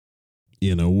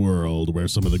In a world where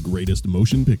some of the greatest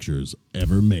motion pictures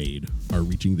ever made are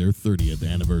reaching their 30th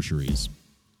anniversaries,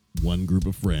 one group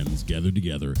of friends gathered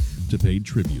together to pay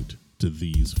tribute to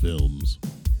these films.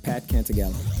 Pat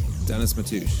Cantagallo, Dennis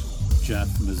Matouche, Jeff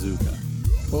Mazuka,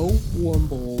 Bo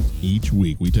Warmbold. Each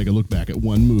week, we take a look back at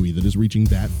one movie that is reaching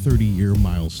that 30-year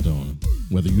milestone.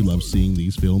 Whether you love seeing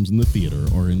these films in the theater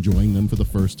or enjoying them for the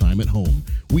first time at home,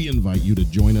 we invite you to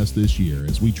join us this year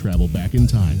as we travel back in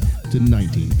time to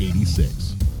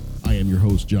 1986. I am your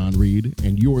host, John Reed,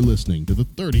 and you're listening to the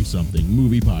 30-something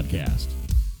Movie Podcast.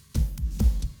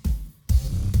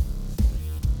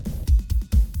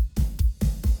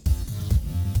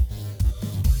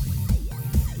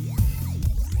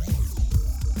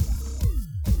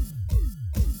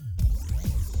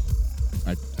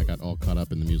 I got all caught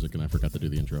up in the music and I forgot to do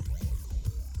the intro.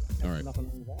 All right.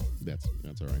 That's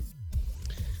all right.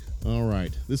 All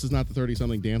right. This is not the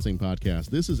 30-something dancing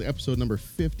podcast. This is episode number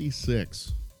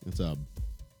 56. It's a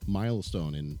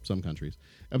milestone in some countries.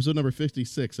 Episode number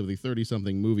 56 of the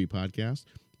 30-something movie podcast.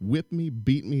 Whip me,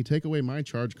 beat me, take away my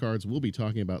charge cards. We'll be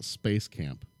talking about Space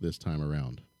Camp this time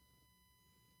around.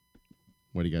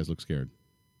 Why do you guys look scared?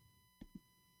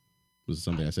 Was it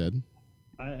something I said?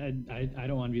 I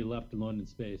don't want to be left alone in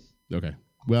space. Okay.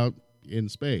 Well, in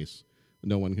space,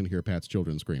 no one can hear Pat's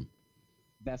children scream.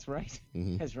 That's right.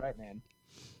 Mm-hmm. That's right, man.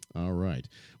 All right.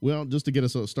 Well, just to get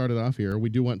us started off here, we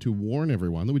do want to warn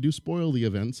everyone that we do spoil the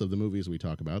events of the movies we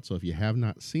talk about. So if you have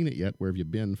not seen it yet, where have you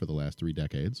been for the last 3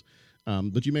 decades?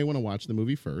 But you may want to watch the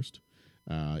movie first.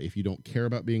 If you don't care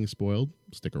about being spoiled,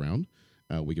 stick around.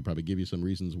 We could probably give you some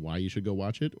reasons why you should go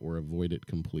watch it or avoid it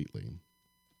completely.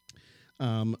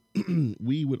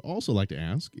 We would also like to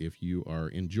ask if you are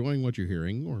enjoying what you're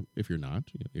hearing, or if you're not.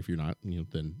 If you're not,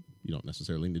 then you don't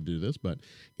necessarily need to do this. But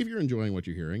if you're enjoying what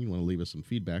you're hearing and want to leave us some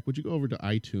feedback, would you go over to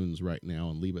iTunes right now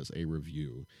and leave us a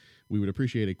review? We would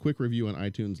appreciate a quick review on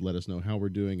iTunes. Let us know how we're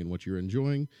doing and what you're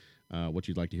enjoying, what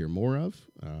you'd like to hear more of.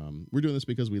 We're doing this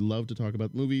because we love to talk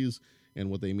about movies and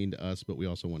what they mean to us, but we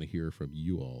also want to hear from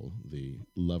you all, the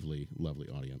lovely, lovely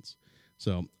audience.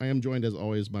 So I am joined, as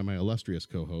always, by my illustrious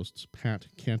co-hosts, Pat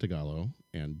Cantagallo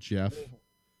and Jeff,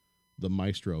 the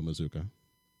Maestro Mazuka.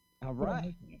 All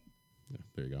right. Yeah,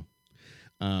 there you go.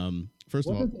 First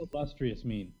of all, what does illustrious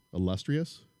mean?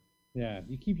 Illustrious? Yeah,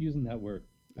 you keep using that word.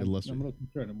 I'm a little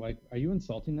concerned. Like, are you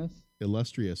insulting us?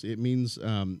 Illustrious. It means,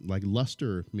 like,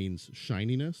 luster means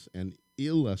shininess, and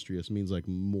illustrious means, like,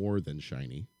 more than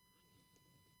shiny.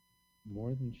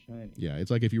 More than shiny. Yeah,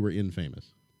 it's like if you were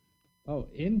infamous. Oh,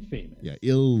 infamous. Yeah,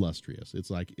 illustrious.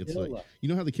 It's like you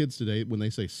know how the kids today, when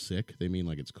they say sick, they mean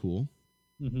like it's cool.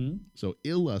 Mm-hmm. So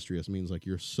illustrious means like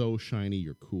you're so shiny,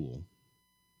 you're cool.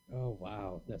 Oh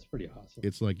wow, that's pretty awesome.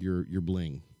 It's like you're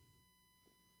bling.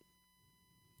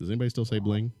 Does anybody still say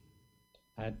bling?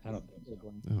 I don't think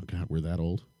so. Oh God, we're that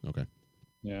old. Okay,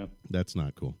 Yeah. that's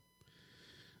not cool.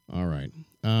 All right.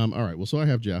 All right. Well, so I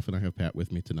have Jeff and I have Pat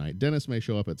with me tonight. Dennis may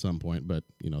show up at some point, but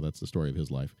that's the story of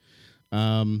his life.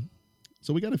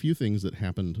 So we got a few things that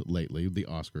happened lately. The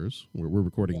Oscars. We're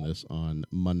recording this on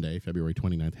Monday, February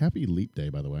 29th. Happy Leap Day,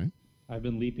 by the way. I've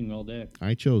been leaping all day.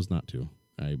 I chose not to.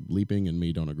 Leaping and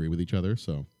me don't agree with each other,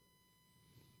 so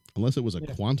unless it was a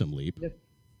quantum leap.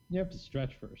 You have to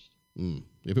stretch first.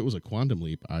 If it was a quantum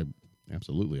leap, I'd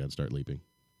start leaping.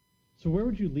 So where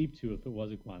would you leap to if it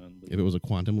was a quantum leap? If it was a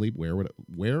quantum leap, where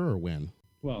or when?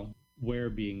 Well,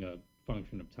 where being a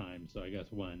function of time, so I guess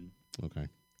when. Okay.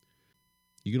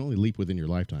 You can only leap within your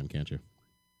lifetime, can't you?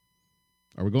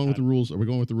 Are we going with the rules? Are we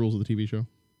going with the rules of the TV show?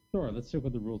 Sure, let's stick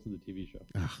with the rules of the TV show.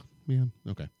 Ah, man.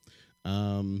 Okay.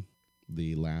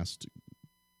 The last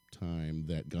time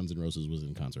that Guns N' Roses was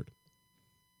in concert.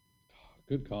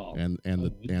 Good call. And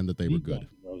that they were good. Guns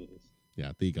N' Roses.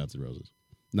 Yeah, the Guns N' Roses.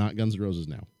 Not Guns N' Roses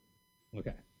now.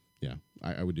 Okay. Yeah,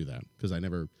 I would do that because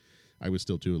I was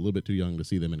still a little bit too young to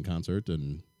see them in concert,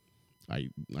 and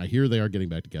I hear they are getting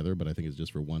back together, but I think it's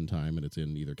just for one time, and it's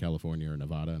in either California or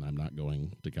Nevada, and I'm not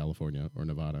going to California or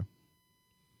Nevada.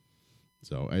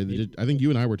 So I think you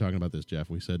and I were talking about this, Jeff.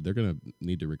 We said they're going to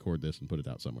need to record this and put it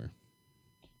out somewhere.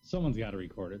 Someone's got to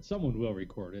record it. Someone will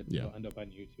record it. Yeah. It'll end up on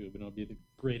YouTube, and it'll be the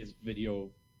greatest video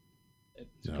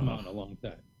to come out in a long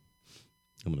time.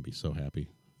 I'm going to be so happy.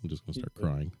 I'm just going to start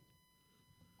crying.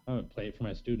 I'm going to play it for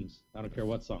my students. I don't care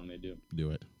what song they do.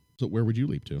 Do it. So where would you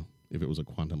leap to if it was a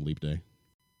quantum leap day?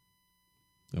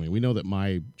 I mean, we know that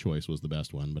my choice was the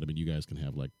best one, but I mean, you guys can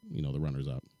have the runners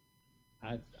up.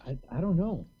 I don't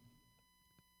know.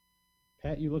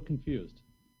 Pat, you look confused.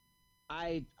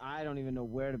 I don't even know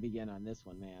where to begin on this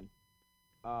one, man.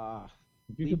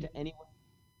 If you Leap could, to anyone.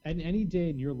 any day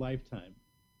in your lifetime,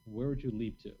 where would you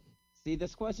leap to? See,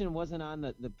 this question wasn't on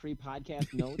the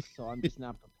pre-podcast notes, so I'm just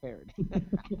not prepared.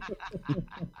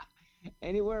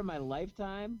 Anywhere in my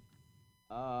lifetime?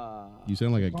 You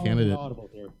sound like a Calling candidate. audible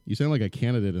here. You sound like a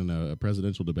candidate in a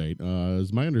presidential debate.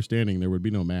 Is my understanding there would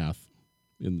be no math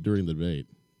during the debate.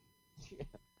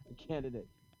 A candidate.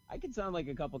 I could sound like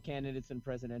a couple candidates in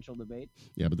presidential debate.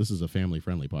 Yeah, but this is a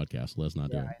family-friendly podcast. So let's not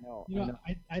do Yeah, it. I know. You know,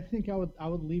 I think I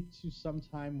would leap to some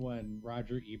time when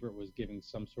Roger Ebert was giving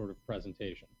some sort of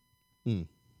presentation. That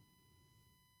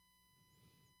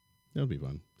would be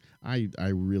fun. I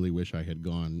really wish I had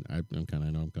gone. I'm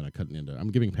kind of cutting into. I'm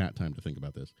giving Pat time to think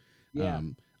about this. Yeah.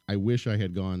 I wish I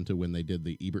had gone to when they did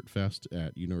the Ebert Fest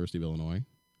at University of Illinois.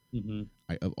 Mm-hmm.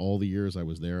 Of all the years I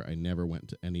was there, I never went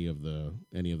to any of the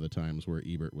times where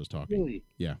Ebert was talking. Really?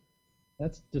 Yeah.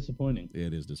 That's disappointing.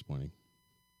 It is disappointing.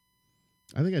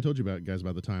 I think I told you about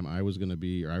the time I was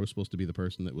supposed to be the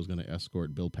person that was going to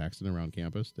escort Bill Paxton around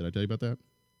campus. Did I tell you about that?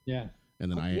 Yeah.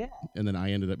 And then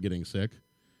I ended up getting sick,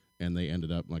 and they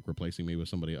ended up like replacing me with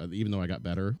somebody. Even though I got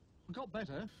better,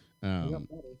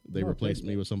 they replaced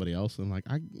me with somebody else. And I'm like,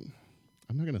 I'm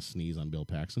not going to sneeze on Bill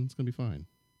Paxton. It's going to be fine.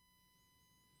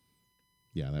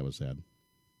 Yeah, that was sad.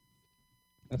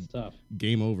 That's tough.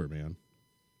 Game over, man.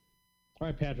 All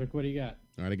right, Patrick, what do you got?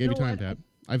 All right, I gave you time, Pat.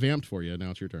 I vamped for you.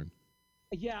 Now it's your turn.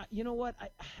 Yeah, you know what?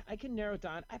 I can narrow it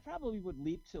down. I probably would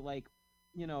leap to like,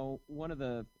 one of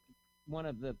the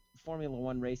Formula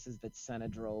One races that Senna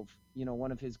drove.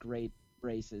 One of his great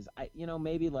races.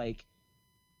 Maybe like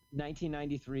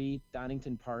 1993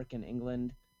 Donington Park in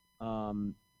England.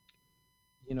 Well,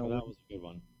 that was a good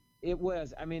one. It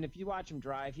was. I mean, if you watch him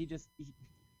drive, he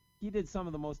did some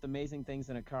of the most amazing things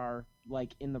in a car,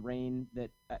 like in the rain, that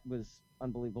was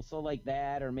unbelievable. So like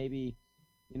that, or maybe,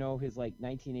 his like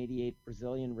 1988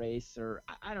 Brazilian race, or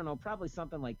I don't know, probably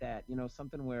something like that.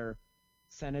 Something where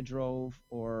Senna drove,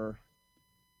 or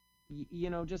I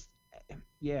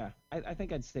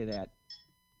think I'd say that.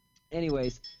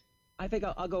 Anyways, I think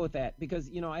I'll go with that because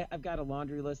I've got a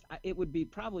laundry list. It would be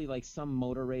probably like some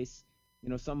motor race.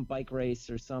 Some bike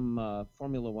race or some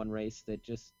Formula One race that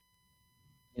just,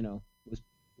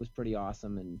 was pretty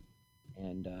awesome,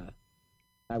 and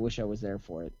I wish I was there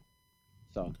for it.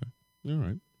 So, okay. All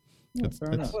right, Yeah,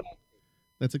 fair enough.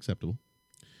 that's acceptable.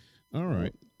 All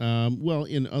right. Well,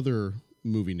 in other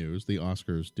movie news, the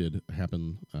Oscars did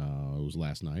happen. It was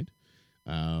last night,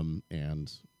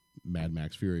 and Mad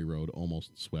Max Fury Road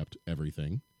almost swept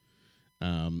everything.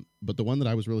 But the one that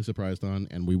I was really surprised on,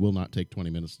 and we will not take 20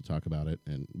 minutes to talk about it,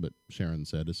 but Sharon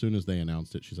said as soon as they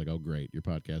announced it, she's like, oh, great, your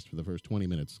podcast for the first 20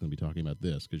 minutes is going to be talking about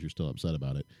this because you're still upset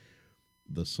about it.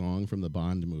 The song from the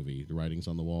Bond movie, The Writing's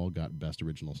on the Wall, got Best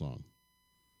Original Song.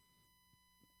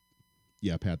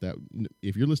 Yeah, Pat,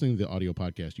 if you're listening to the audio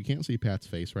podcast, you can't see Pat's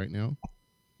face right now.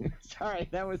 Sorry,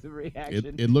 that was a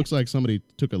reaction. It looks like somebody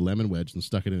took a lemon wedge and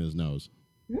stuck it in his nose.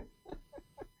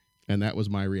 And that was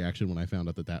my reaction when I found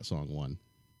out that song won.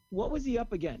 What was he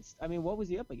up against? I mean, what was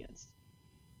he up against?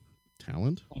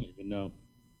 Talent? I don't even know.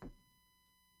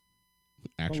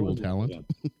 Actual talent?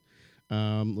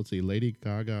 Let's see. Lady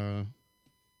Gaga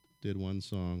did one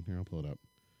song. Here, I'll pull it up.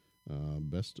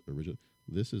 Best original.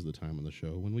 This is the time on the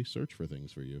show when we search for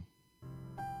things for you.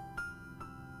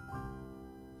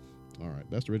 All right.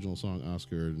 Best original song,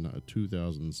 Oscar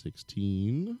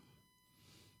 2016.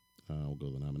 We'll go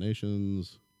to the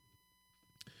nominations.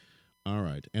 All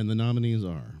right, and the nominees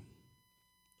are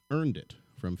Earned It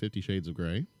from 50 Shades of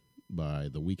Grey by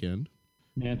The Weeknd.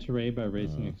 Manta Ray by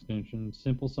Racing Extension.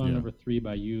 Simple Song number 3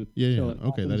 by Youth. Yeah.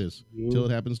 Okay, that is. Till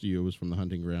It Happens to You was from The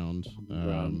Hunting Ground.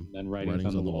 And Writings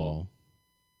on the Wall.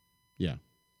 Yeah.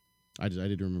 I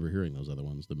didn't remember hearing those other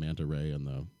ones, the Manta Ray and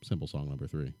the Simple Song number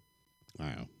 3. I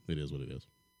don't know. It is what it is.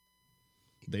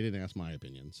 They didn't ask my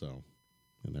opinion,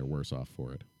 and they're worse off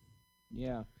for it.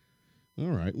 Yeah. All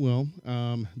right. Well,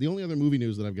 the only other movie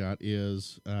news that I've got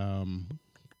is, and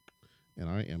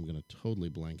I am going to totally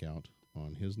blank out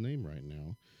on his name right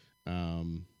now.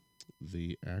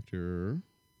 The actor,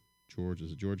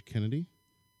 George Kennedy?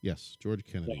 Yes, George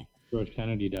Kennedy. Yeah, George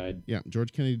Kennedy died. Yeah,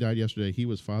 George Kennedy died yesterday. He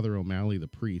was Father O'Malley, the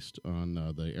priest, on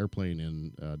the airplane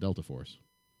in Delta Force.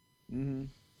 Mm-hmm.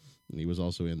 And he was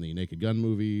also in the Naked Gun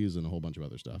movies and a whole bunch of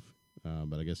other stuff.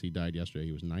 But I guess he died yesterday.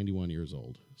 He was 91 years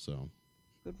old. So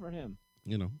good for him.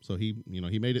 So he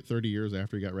made it 30 years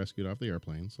after he got rescued off the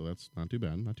airplane. So that's not too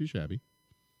bad, not too shabby.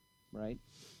 Right.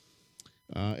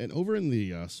 And over in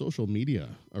the social media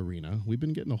arena, we've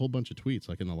been getting a whole bunch of tweets,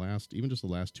 like in the last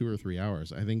 2 or 3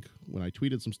 hours. I think when I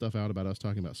tweeted some stuff out about us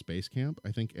talking about Space Camp,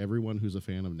 I think everyone who's a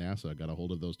fan of NASA got a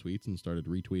hold of those tweets and started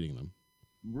retweeting them.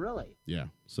 Really? Yeah.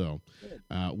 So Good.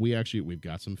 we've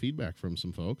got some feedback from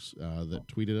some folks that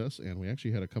tweeted us, and we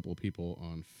actually had a couple of people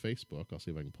on Facebook. I'll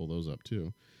see if I can pull those up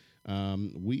too.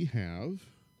 We have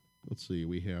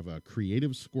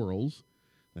Creative Squirrels.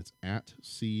 That's at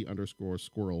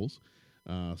C_squirrels.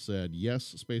 Said, yes,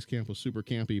 Space Camp was super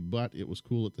campy, but it was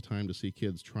cool at the time to see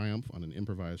kids triumph on an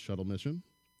improvised shuttle mission.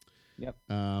 Yep.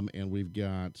 And we've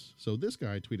got, so this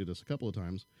guy tweeted us a couple of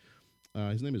times.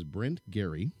 His name is Brent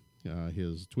Gary.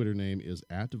 His Twitter name is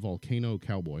at Volcano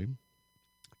Cowboy.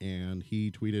 And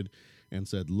he tweeted and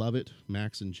said, love it.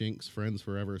 Max and Jinx, friends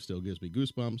forever, still gives me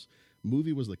goosebumps.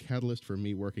 Movie was the catalyst for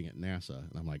me working at NASA.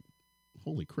 And I'm like,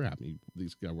 holy crap,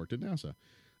 this guy worked at NASA.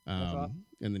 Awesome.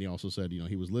 And then he also said,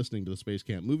 he was listening to the Space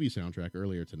Camp movie soundtrack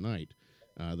earlier tonight,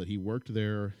 that he worked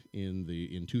there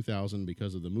in 2000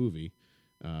 because of the movie.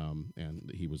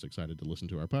 And he was excited to listen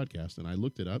to our podcast. And I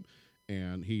looked it up,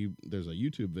 and there's a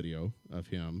YouTube video of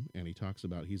him, and he talks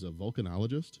about he's a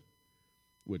volcanologist,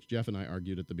 which Jeff and I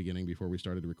argued at the beginning before we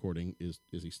started recording. Is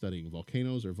he studying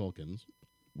volcanoes or Vulcans?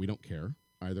 We don't care.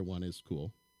 Either one is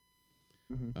cool.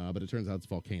 Mm-hmm. But it turns out it's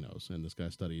volcanoes, and this guy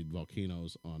studied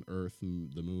volcanoes on Earth,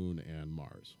 the Moon, and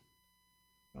Mars.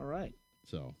 All right.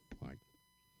 So,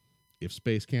 if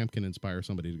Space Camp can inspire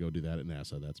somebody to go do that at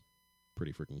NASA, that's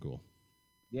pretty freaking cool.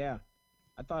 Yeah.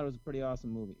 I thought it was a pretty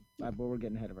awesome movie, but we're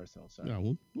getting ahead of ourselves. Sorry. Yeah,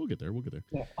 we'll get there. We'll get there.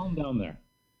 Yeah, calm down there.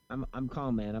 I'm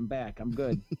calm, man. I'm back. I'm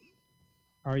good.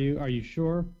 Are you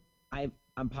sure?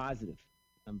 I'm positive.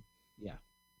 Yeah.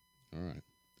 All right.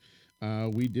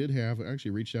 We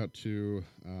actually reached out to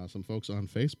some folks on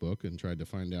Facebook and tried to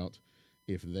find out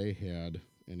if they had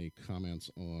any comments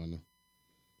on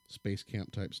Space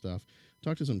Camp type stuff.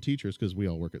 Talked to some teachers, because we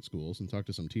all work at schools, and talked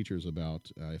to some teachers about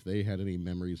if they had any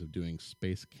memories of doing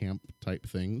Space Camp type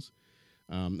things.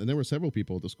 And there were several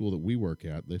people at the school that we work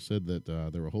at. They said that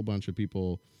there were a whole bunch of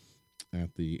people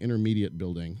at the intermediate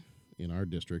building in our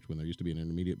district, when there used to be an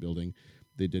intermediate building.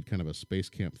 They did kind of a Space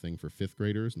Camp thing for fifth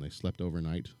graders, and they slept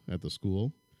overnight at the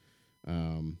school.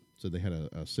 So they had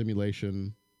a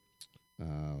simulation.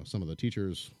 Some of the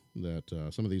teachers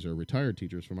some of these are retired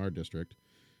teachers from our district.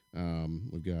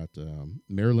 We've got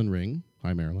Marilyn Ring.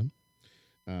 Hi, Marilyn.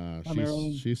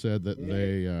 Marilyn. She said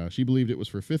that she believed it was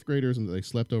for fifth graders and that they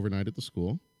slept overnight at the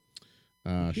school.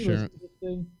 Does she Sharon, listen to this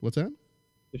thing? what's that?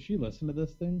 Does she listen to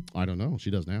this thing? I don't know.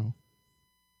 She does now.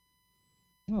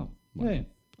 Oh, Well, hey.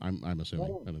 I'm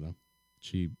assuming. I don't know.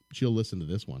 She'll listen to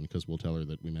this one because we'll tell her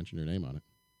that we mentioned her name on it.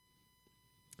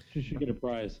 She should get a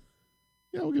prize.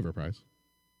 Yeah, we'll give her a prize.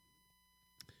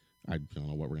 I don't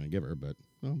know what we're going to give her, but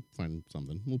we'll find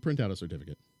something. We'll print out a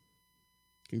certificate.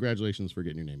 Congratulations for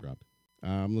getting your name dropped.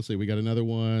 Let's see. We got another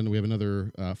one. We have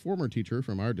another former teacher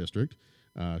from our district,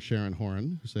 Sharon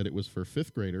Horan, who said it was for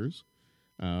fifth graders.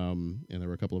 And there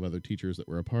were a couple of other teachers that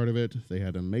were a part of it. They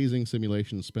had amazing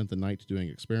simulations, spent the night doing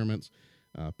experiments.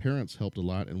 Parents helped a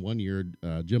lot. And one year,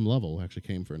 Jim Lovell actually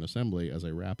came for an assembly as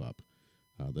a wrap-up,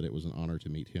 that it was an honor to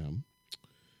meet him.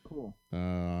 Cool.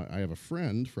 I have a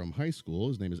friend from high school.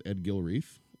 His name is Ed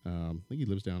Gilreath. I think he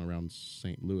lives down around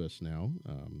St. Louis now.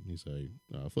 He's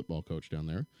a football coach down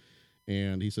there.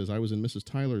 And he says, I was in Mrs.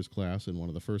 Tyler's class in one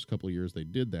of the first couple of years they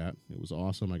did that. It was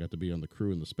awesome. I got to be on the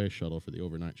crew in the space shuttle for the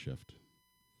overnight shift.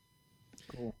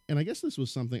 Cool. And I guess this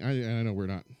was something, I know we're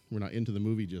not into the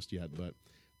movie just yet, but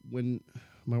when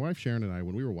my wife Sharon and I,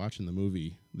 when we were watching the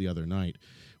movie the other night,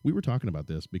 we were talking about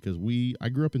this because I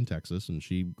grew up in Texas and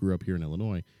she grew up here in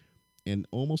Illinois. And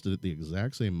almost at the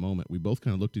exact same moment, we both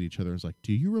kind of looked at each other and was like,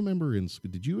 do you remember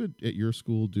did you at your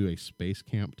school do a space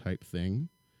camp type thing?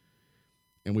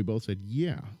 And we both said,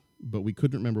 yeah, but we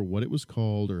couldn't remember what it was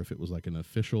called or if it was like an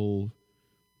official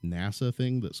NASA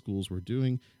thing that schools were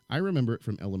doing. I remember it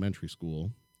from elementary school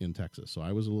in Texas. So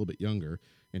I was a little bit younger,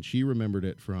 and she remembered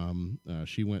it from,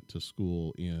 she went to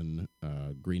school in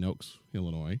Green Oaks,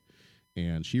 Illinois,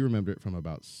 and she remembered it from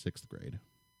about sixth grade.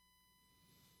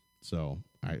 So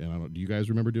I don't know. Do you guys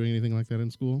remember doing anything like that in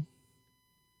school?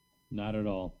 Not at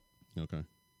all. Okay.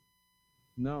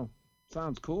 No.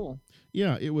 Sounds cool.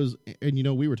 Yeah, it was.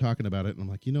 And, we were talking about it, and I'm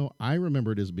like, I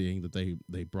remember it as being that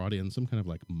they brought in some kind of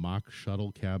like mock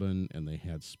shuttle cabin, and they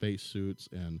had space suits,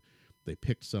 and they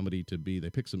picked some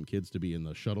kids to be in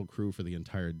the shuttle crew for the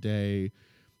entire day,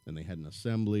 and they had an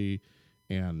assembly.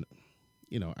 And,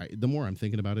 the more I'm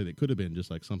thinking about it, it could have been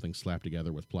just like something slapped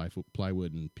together with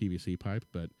plywood and PVC pipe,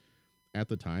 but at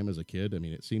the time as a kid,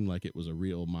 it seemed like it was a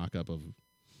real mock-up of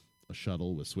a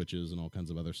shuttle with switches and all kinds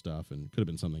of other stuff, and could have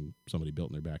been something somebody built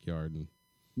in their backyard.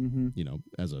 And,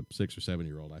 as a 6 or 7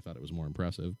 year old, I thought it was more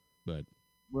impressive, but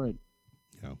right.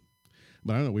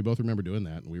 But I don't know. We both remember doing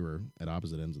that, and we were at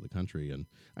opposite ends of the country. And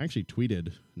I actually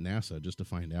tweeted NASA just to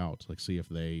find out, like, see if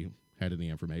they had any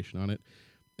information on it.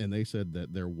 And they said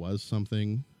that there was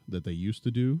something that they used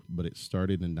to do, but it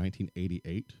started in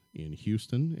 1988 in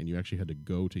Houston, and you actually had to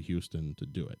go to Houston to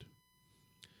do it.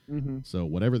 Mm-hmm. So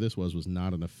whatever this was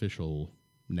not an official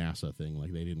NASA thing.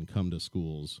 Like, they didn't come to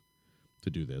schools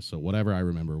to do this. So whatever I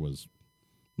remember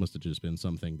must have just been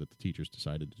something that the teachers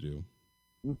decided to do.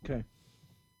 Okay.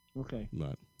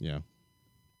 But yeah.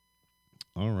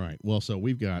 All right. Well, so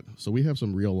we have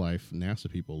some real life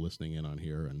NASA people listening in on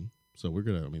here, and so we're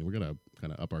gonna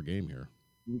kind of up our game here.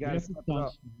 You guys, I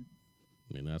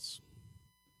mean, that's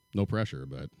no pressure,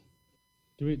 but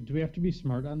do we have to be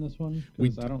smart on this one?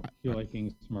 Because I don't feel like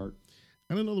being smart.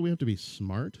 I don't know that we have to be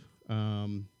smart.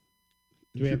 Do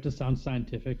we have to sound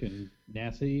scientific and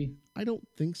NASA-y? I don't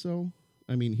think so.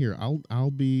 I mean, here I'll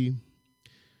be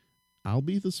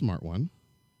the smart one.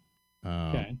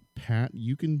 Okay. Pat,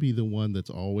 you can be the one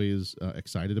that's always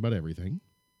excited about everything.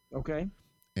 okay.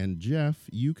 And Jeff,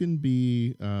 you can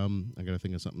be. I got to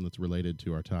think of something that's related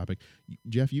to our topic.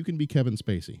 Jeff, you can be Kevin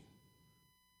Spacey.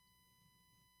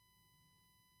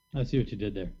 I see what you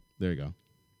did there. There you go.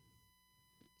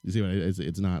 You see what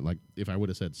it's not like if I would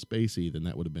have said Spacey, then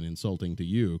that would have been insulting to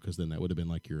you because then that would have been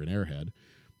like you're an airhead.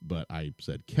 But I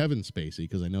said Kevin Spacey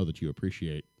because I know that you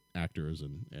appreciate actors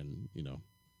and you know.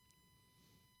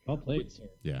 Well played, sir.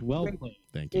 Yeah. Well played.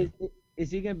 Thank you. Is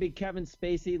he going to be Kevin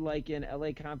Spacey like in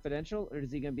L.A. Confidential, or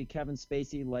is he going to be Kevin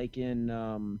Spacey like in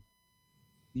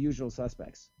The Usual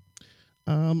Suspects?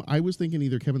 I was thinking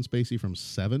either Kevin Spacey from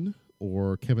Seven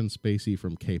or Kevin Spacey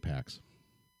from K-Pax.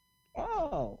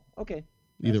 Oh, okay.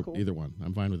 That's cool. Either one.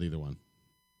 I'm fine with either one.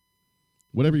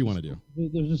 Whatever you want to do.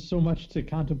 There's just so much to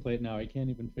contemplate now. I can't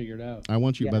even figure it out. I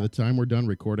want you, Yeah. by the time we're done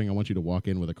recording, I want you to walk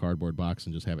in with a cardboard box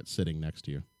and just have it sitting next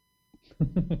to you.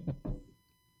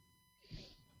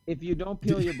 If you don't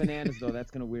peel your bananas, though, that's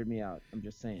going to weird me out. I'm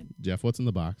just saying. Jeff, what's in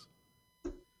the box?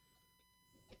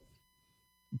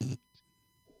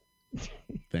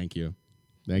 Thank you.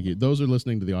 Thank you. Those are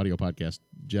listening to the audio podcast.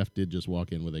 Jeff did just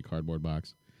walk in with a cardboard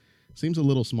box. Seems a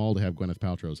little small to have Gwyneth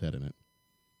Paltrow's head in it.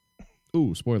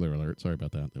 Ooh, spoiler alert. Sorry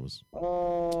about that. That was.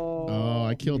 Oh,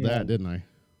 I killed that, didn't I?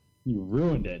 You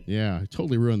ruined it. Yeah, I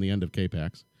totally ruined the end of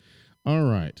K-Pax. All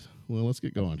right. Well, let's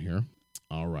get going here.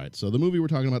 All right. So the movie we're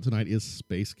talking about tonight is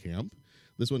Space Camp.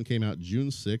 This one came out June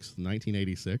 6th,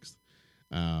 1986.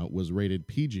 Was rated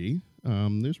PG.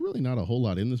 There's really not a whole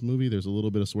lot in this movie. There's a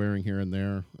little bit of swearing here and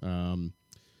there.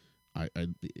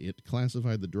 It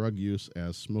classified the drug use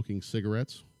as smoking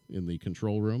cigarettes in the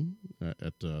control room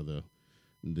at the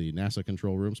NASA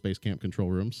control room, Space Camp control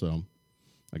room. So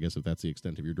I guess if that's the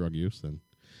extent of your drug use, then.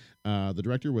 The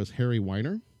director was Harry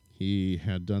Weiner. He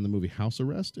had done the movie House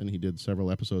Arrest, and he did several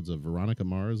episodes of Veronica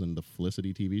Mars and the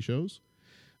Felicity TV shows.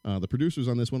 The producers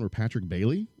on this one were Patrick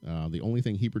Bailey. The only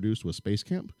thing he produced was Space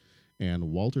Camp.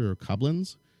 And Walter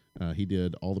Koblenz. He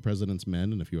did All the President's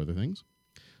Men and a few other things.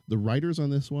 The writers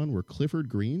on this one were Clifford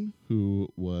Green, who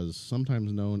was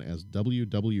sometimes known as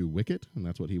W.W. Wicket, and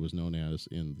that's what he was known as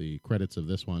in the credits of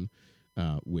this one,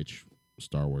 which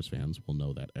Star Wars fans will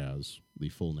know that as the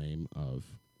full name of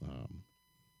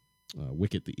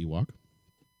Wicket the Ewok,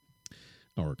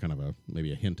 or kind of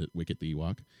maybe a hint at Wicket the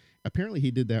Ewok. Apparently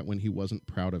he did that when he wasn't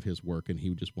proud of his work and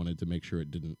he just wanted to make sure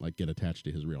it didn't like get attached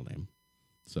to his real name.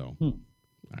 So,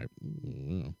 I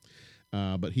don't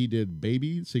know. But he did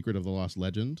Baby, Secret of the Lost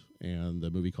Legend, and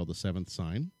the movie called The Seventh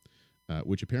Sign,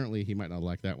 which apparently he might not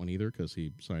like that one either because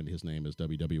he signed his name as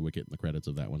W.W. Wicket in the credits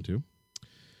of that one too.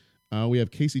 We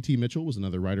have Casey T. Mitchell was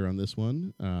another writer on this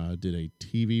one. Did a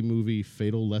TV movie,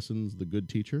 Fatal Lessons, The Good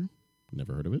Teacher.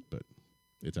 Never heard of it, but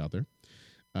it's out there.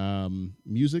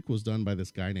 Music was done by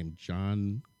this guy named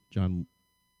John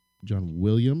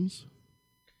Williams.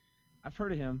 I've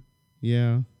heard of him.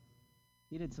 Yeah.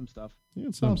 He did some stuff. He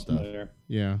had some stuff. Familiar.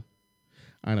 Yeah.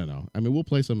 I don't know. I mean, we'll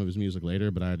play some of his music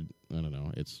later, but I don't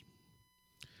know. It's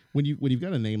when you've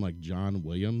got a name like John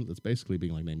Williams, it's basically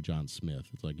being like named John Smith.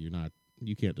 It's like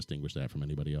you can't distinguish that from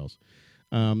anybody else.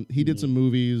 He did some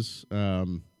movies,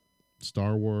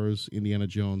 Star Wars, Indiana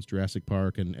Jones, Jurassic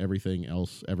Park, and everything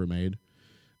else ever made.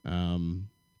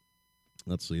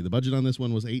 Let's see. The budget on this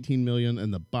one was $18 million,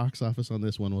 and the box office on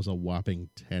this one was a whopping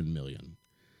 $10 million.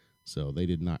 So they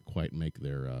did not quite make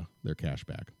their cash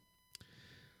back.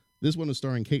 This one is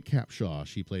starring Kate Capshaw.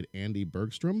 She played Andy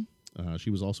Bergstrom.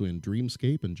 She was also in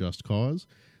Dreamscape and Just Cause.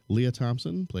 Leah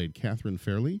Thompson played Catherine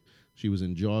Fairley. She was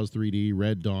in Jaws 3D,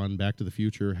 Red Dawn, Back to the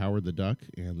Future, Howard the Duck,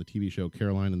 and the TV show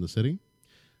Caroline in the City.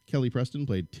 Kelly Preston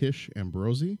played Tish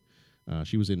Ambrosi.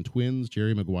 She was in Twins,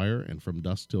 Jerry Maguire, and From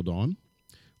Dusk Till Dawn.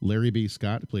 Larry B.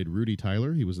 Scott played Rudy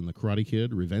Tyler. He was in The Karate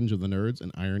Kid, Revenge of the Nerds,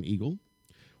 and Iron Eagle.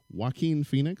 Joaquin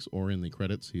Phoenix, or in the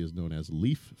credits, he is known as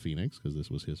Leaf Phoenix, because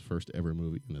this was his first ever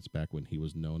movie, and it's back when he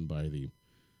was known by the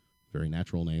very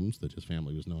natural names that his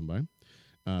family was known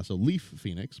by. So Leaf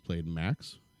Phoenix played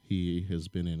Max. He has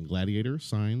been in Gladiator,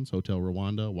 Signs, Hotel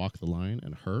Rwanda, Walk the Line,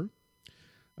 and Her.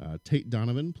 Tate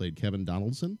Donovan played Kevin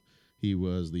Donaldson. He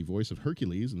was the voice of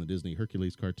Hercules in the Disney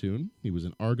Hercules cartoon. He was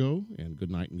in Argo and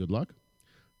Good Night and Good Luck.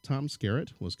 Tom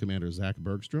Skerritt was Commander Zach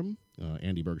Bergstrom,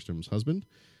 Andy Bergstrom's husband.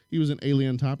 He was in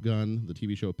Alien, Top Gun, the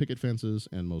TV show Picket Fences,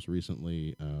 and most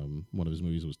recently, one of his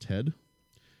movies was Ted.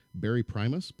 Barry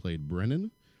Primus played Brennan.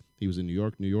 He was in New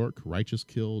York, New York, Righteous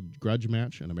Kill, Grudge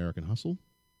Match, and American Hustle.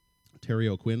 Terry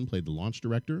O'Quinn played the launch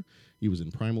director. He was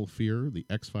in Primal Fear, The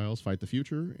X-Files, Fight the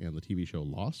Future, and the TV show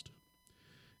Lost.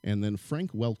 And then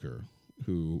Frank Welker,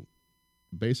 who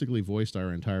basically voiced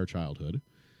our entire childhood.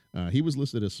 He was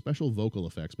listed as special vocal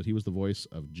effects, but he was the voice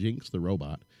of Jinx the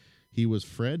robot. He was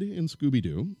Fred in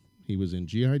Scooby-Doo. He was in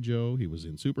G.I. Joe. He was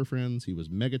in Super Friends. He was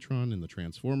Megatron in the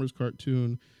Transformers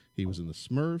cartoon. He was in the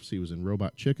Smurfs. He was in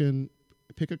Robot Chicken.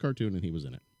 Pick a cartoon, and he was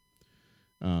in it.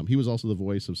 He was also the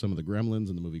voice of some of the Gremlins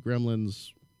in the movie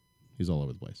Gremlins. He's all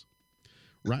over the place.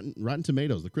 Rotten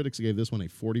Tomatoes, the critics gave this one a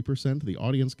 40%. The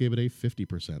audience gave it a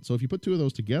 50%. So if you put two of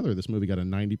those together, this movie got a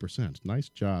 90%. Nice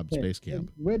job, Space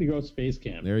Camp. Way to go, Space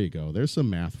Camp. There you go. There's some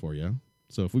math for you.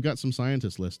 So if we've got some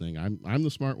scientists listening, I'm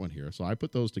the smart one here. So I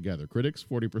put those together. Critics,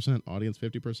 40%. Audience,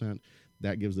 50%.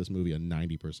 That gives this movie a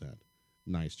 90%.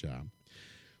 Nice job.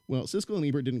 Well, Siskel and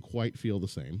Ebert didn't quite feel the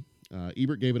same.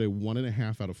 Ebert gave it a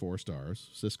 1.5 out of 4 stars.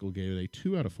 Siskel gave it a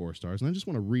 2 out of 4 stars. And I just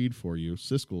want to read for you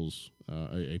Siskel's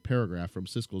a paragraph from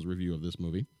Siskel's review of this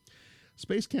movie.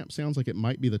 Space Camp sounds like it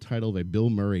might be the title of a Bill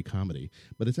Murray comedy,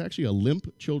 but it's actually a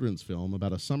limp children's film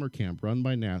about a summer camp run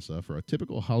by NASA for a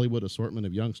typical Hollywood assortment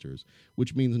of youngsters,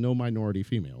 which means no minority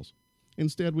females.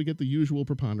 Instead, we get the usual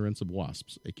preponderance of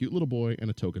wasps, a cute little boy, and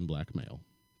a token black male.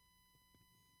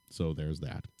 So there's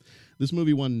that. This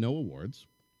movie won no awards.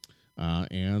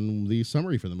 And the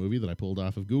summary for the movie that I pulled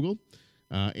off of Google.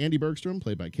 Andy Bergstrom,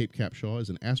 played by Kate Capshaw, is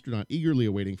an astronaut eagerly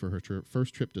awaiting for her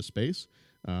first trip to space.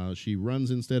 She runs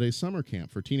instead a summer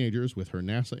camp for teenagers with her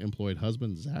NASA-employed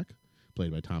husband, Zach,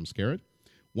 played by Tom Skerritt.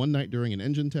 One night during an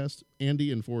engine test,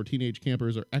 Andy and 4 teenage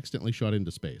campers are accidentally shot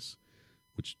into space,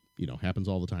 which, happens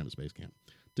all the time at space camp.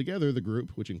 Together, the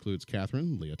group, which includes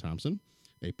Catherine, Leah Thompson,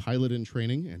 a pilot in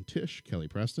training, and Tish, Kelly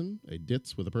Preston, a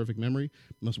ditz with a perfect memory,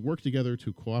 must work together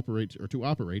to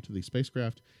operate the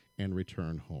spacecraft and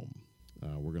return home.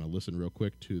 We're going to listen real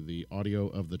quick to the audio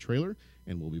of the trailer,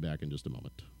 and we'll be back in just a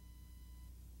moment.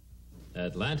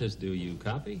 Atlantis, do you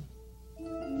copy?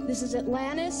 This is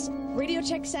Atlantis. Radio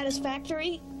check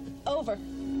satisfactory. Over.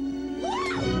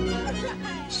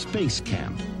 Space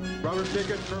Camp. Robert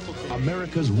Pickett, Purple Team.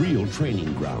 America's real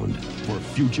training ground for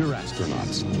future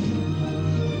astronauts.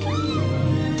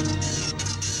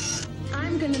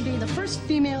 I'm going to be the first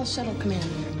female shuttle commander.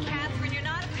 Catherine, you're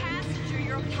not a passenger,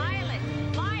 you're a pilot.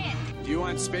 Fly it. Do you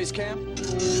want space camp?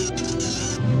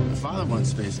 My father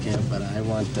wants space camp, but I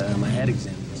want my head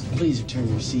examined. Please return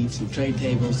your seats and tray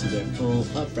tables to their full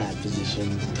upright position.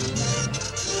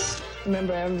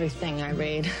 Remember everything I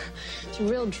read. It's a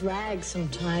real drag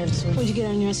sometimes. What'd you get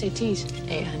on your SATs?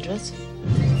 800s.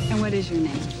 And what is your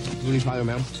name? Rudy Tyler,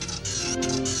 ma'am.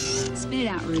 Spit it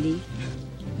out, Rudy.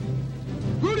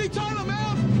 Rudy Tyler,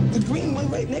 ma'am! The green one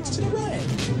right next to the red.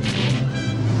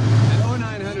 At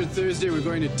 0900 Thursday, we're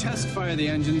going to test fire the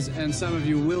engines, and some of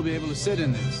you will be able to sit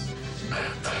in this.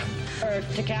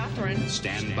 To Catherine.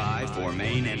 Stand by for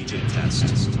main engine test.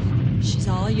 She's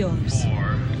all yours.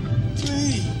 4,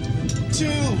 3,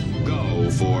 2. go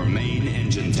for main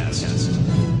engine test.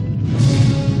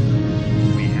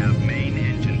 We have main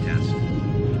engine test.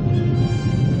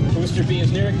 Booster B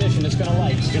is near ignition. It's going to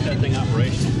light. Let's get that thing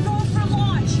operational. Go for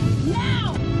launch,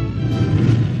 now!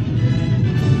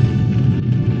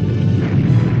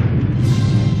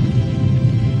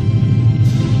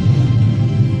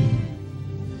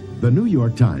 The New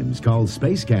York Times calls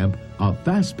Space Camp a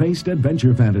fast-paced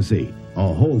adventure fantasy,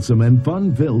 a wholesome and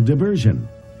fun-filled diversion.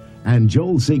 And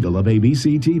Joel Siegel of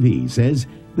ABC TV says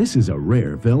this is a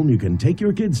rare film you can take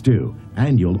your kids to,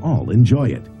 and you'll all enjoy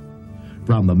it.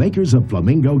 From the makers of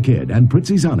Flamingo Kid and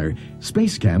Prizzi's Honor,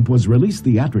 Space Camp was released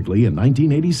theatrically in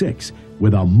 1986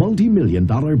 with a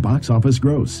multi-million-dollar box office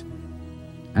gross.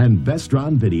 And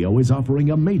Vestron Video is offering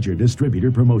a major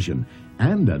distributor promotion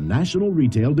and a national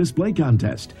retail display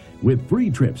contest with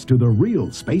free trips to the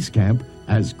real Space Camp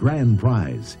as grand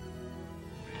prize.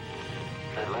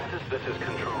 Atlantis, this is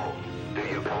Control. Do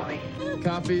you copy?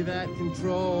 Copy that,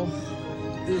 Control.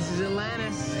 This is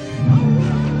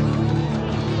Atlantis.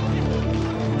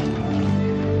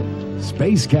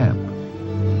 Space Camp.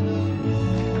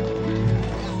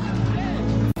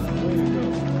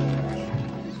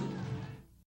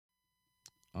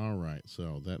 All right,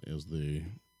 so that is the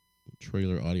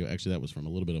trailer audio. Actually, that was from a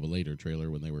little bit of a later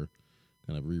trailer when they were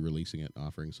kind of re-releasing it,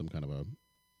 offering some kind of a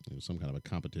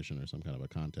competition or some kind of a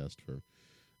contest for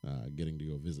getting to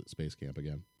go visit Space Camp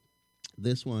again.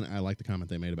 This one, I like the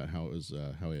comment they made about how it was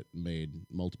how it made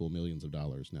multiple millions of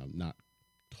dollars. Now, not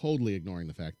totally ignoring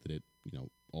the fact that it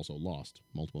also lost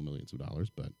multiple millions of dollars,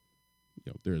 but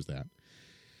there is that.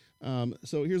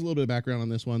 So here's a little bit of background on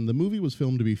this one. The movie was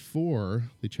filmed before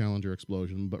the Challenger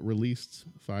explosion, but released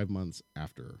 5 months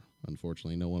after.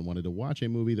 Unfortunately, no one wanted to watch a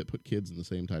movie that put kids in the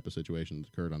same type of situation that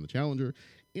occurred on the Challenger.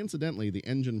 Incidentally, the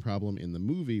engine problem in the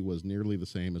movie was nearly the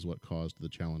same as what caused the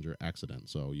Challenger accident,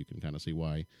 so you can kind of see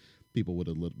why people would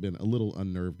have been a little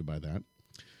unnerved by that.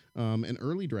 An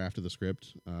early draft of the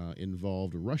script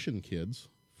involved Russian kids,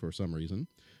 for some reason,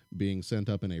 being sent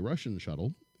up in a Russian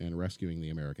shuttle and rescuing the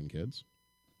American kids.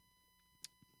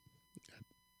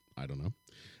 I don't know.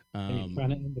 Trying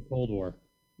to end the Cold War.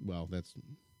 Well,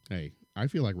 hey, I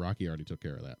feel like Rocky already took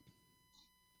care of that.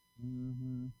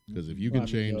 Because if you can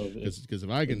change, because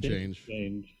if I can change,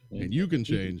 and you can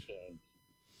change,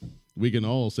 we can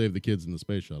all save the kids in the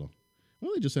space shuttle. Why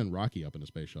don't they just send Rocky up in a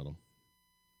space shuttle?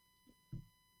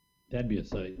 That'd be a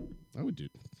sight. I would do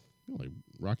like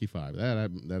Rocky 5.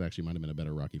 That actually might have been a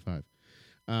better Rocky 5.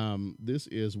 This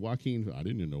is Joaquin. I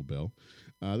didn't know Bill.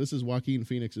 This is Joaquin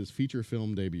Phoenix's feature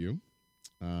film debut.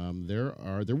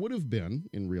 There would have been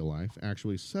in real life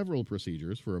actually several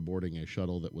procedures for aborting a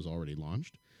shuttle that was already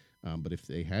launched, but if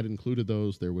they had included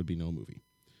those, there would be no movie.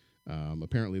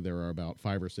 Apparently, there are about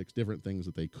 5 or 6 different things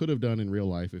that they could have done in real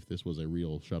life if this was a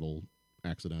real shuttle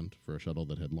accident for a shuttle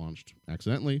that had launched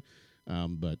accidentally.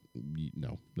 But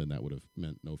no, then that would have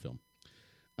meant no film.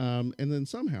 And then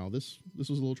somehow this was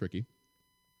a little tricky.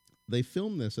 They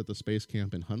filmed this at the space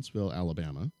camp in Huntsville,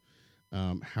 Alabama.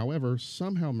 However,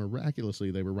 somehow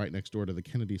miraculously, they were right next door to the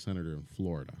Kennedy Center in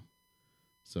Florida.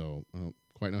 So I don't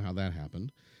quite know how that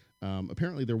happened.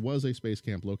 Apparently, there was a space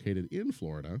camp located in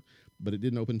Florida, but it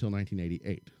didn't open until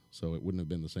 1988, so it wouldn't have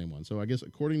been the same one. So I guess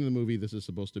according to the movie, this is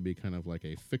supposed to be kind of like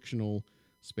a fictional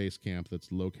space camp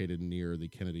that's located near the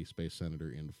Kennedy Space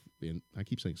Center in I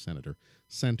keep saying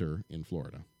center in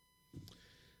Florida.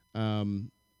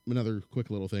 Another quick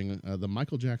little thing, the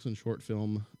Michael Jackson short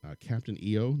film, Captain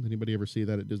EO. Anybody ever see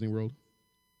that at Disney World?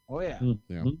 Oh, yeah.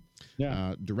 Yeah.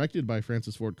 Yeah. Directed by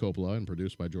Francis Ford Coppola and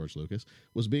produced by George Lucas,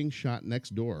 was being shot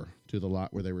next door to the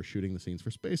lot where they were shooting the scenes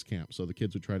for Space Camp. So the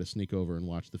kids would try to sneak over and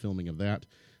watch the filming of that.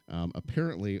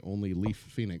 Apparently, only Leaf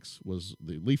Phoenix was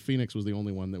the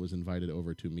only one that was invited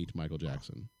over to meet Michael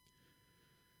Jackson.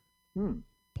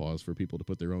 Pause for people to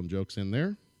put their own jokes in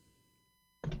there.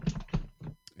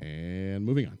 And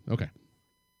moving on. Okay.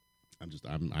 I'm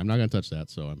not going to touch that,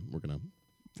 so we're going to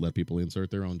let people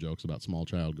insert their own jokes about small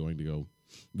child going to go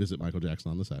visit Michael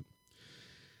Jackson on the set.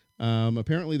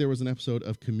 Apparently, there was an episode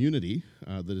of Community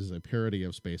that is a parody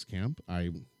of Space Camp.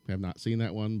 I have not seen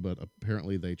that one, but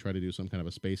apparently they try to do some kind of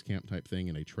a Space Camp type thing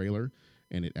in a trailer,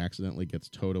 and it accidentally gets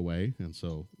towed away. And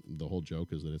so the whole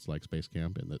joke is that it's like Space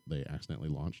Camp and that they accidentally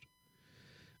launched.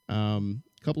 A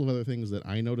couple of other things that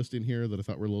I noticed in here that I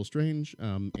thought were a little strange.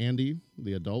 Andy,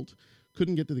 the adult,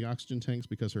 couldn't get to the oxygen tanks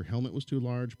because her helmet was too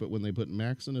large, but when they put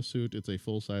Max in a suit, it's a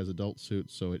full-size adult suit,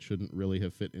 so it shouldn't really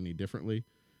have fit any differently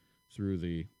through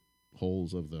the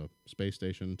holes of the space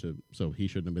station, so he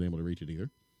shouldn't have been able to reach it either.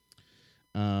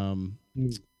 And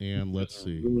let's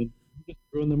see.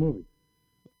 Ruin the movie.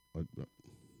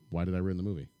 Why did I ruin the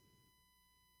movie?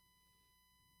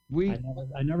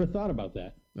 I never thought about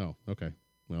that. Oh, okay.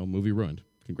 Well, movie ruined.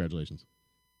 Congratulations.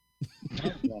 I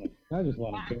just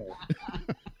want to go.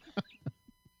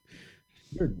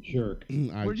 You're a jerk.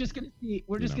 We're just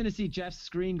gonna see Jeff's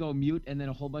screen go mute and then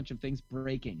a whole bunch of things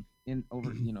breaking in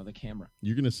over the camera.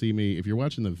 You're gonna see me if you're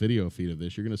watching the video feed of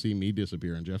this. You're gonna see me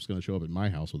disappear and Jeff's gonna show up at my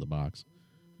house with a box.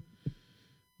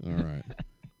 All right.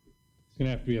 It's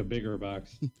gonna have to be a bigger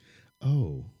box.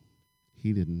 Oh,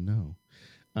 he didn't know.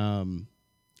 I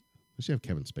should have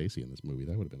Kevin Spacey in this movie.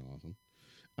 That would have been awesome.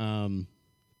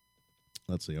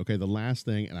 Let's see. Okay, the last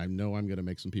thing, and I know I'm going to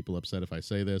make some people upset if I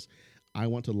say this. I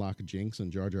want to lock Jinx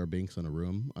and Jar Jar Binks in a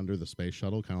room under the space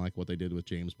shuttle, kind of like what they did with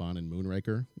James Bond and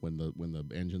Moonraker. When the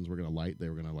engines were going to light, they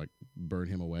were going to burn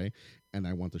him away. And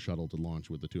I want the shuttle to launch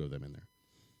with the two of them in there,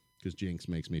 because Jinx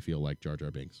makes me feel like Jar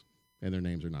Jar Binks, and their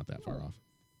names are not that far off.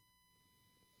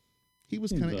 He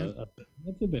was kind of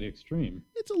that's a bit extreme.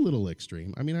 It's a little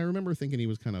extreme. I mean, I remember thinking he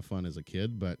was kind of fun as a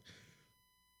kid, but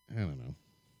I don't know.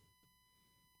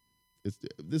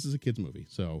 this is a kid's movie,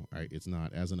 so it's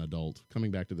not, as an adult.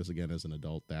 Coming back to this again as an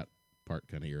adult, that part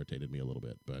kind of irritated me a little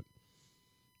bit. But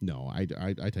no, I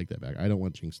take that back. I don't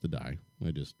want Jinx to die.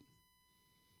 I just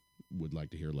would like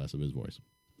to hear less of his voice.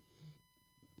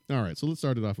 All right, so let's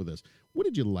start it off with this. What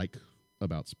did you like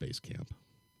about Space Camp?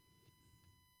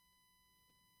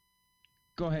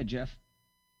 Go ahead, Jeff.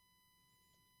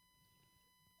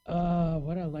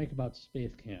 What I like about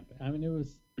Space Camp, I mean, it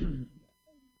was,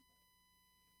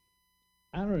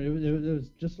 I don't know, it was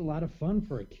just a lot of fun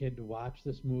for a kid to watch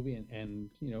this movie and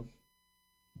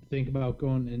think about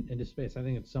going into space. I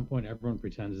think at some point everyone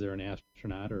pretends they're an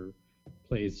astronaut or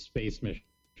plays space mission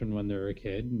when they're a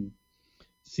kid, and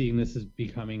seeing this as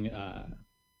becoming,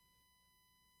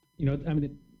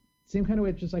 same kind of way,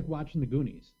 it's just like watching the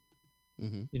Goonies.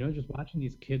 Mm-hmm. Just watching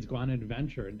these kids go on an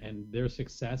adventure and their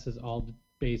success is all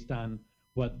based on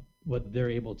what they're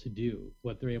able to do,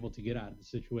 what they're able to get out of the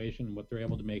situation, what they're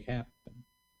able to make happen.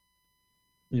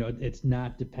 It's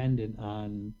not dependent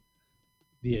on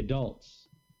the adults.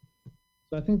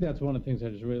 So I think that's one of the things I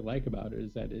just really like about it,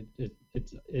 is that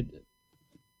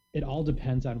it all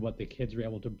depends on what the kids are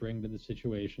able to bring to the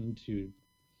situation to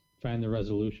find the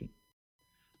resolution.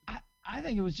 I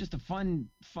think it was just a fun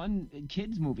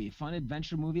kids movie, a fun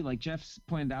adventure movie, like Jeff's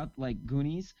pointed out, like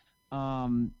Goonies.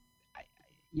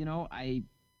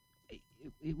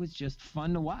 It was just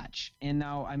fun to watch. And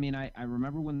now, I mean, I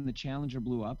remember when the Challenger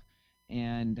blew up,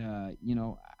 and I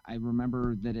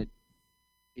remember that it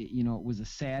was a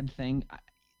sad thing.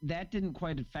 That didn't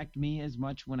quite affect me as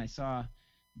much when I saw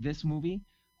this movie.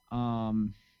 A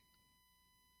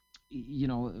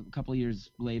couple of years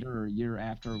later or a year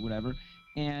after or whatever.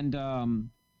 And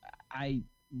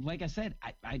like I said,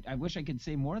 I wish I could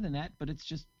say more than that, but it's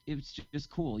just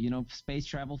cool. Space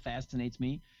travel fascinates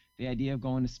me. The idea of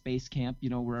going to space camp,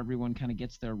 where everyone kind of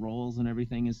gets their roles and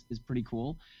everything is pretty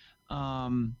cool. I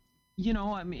mean,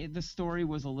 the story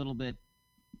was a little bit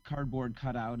cardboard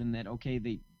cut out, in that, okay,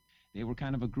 they were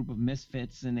kind of a group of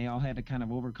misfits and they all had to kind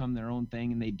of overcome their own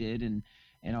thing, and they did, and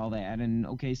all that. And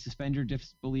okay, suspend your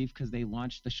disbelief because they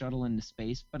launched the shuttle into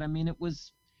space. But I mean, it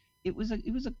was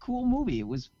a cool movie. It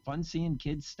was fun seeing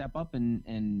kids step up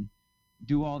and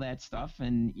do all that stuff,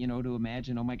 and to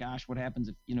imagine, oh my gosh, what happens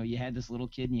if you had this little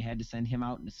kid and you had to send him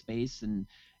out into space, and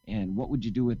what would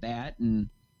you do with that? And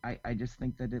I just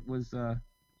think that it was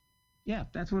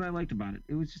that's what I liked about it.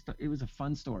 It was a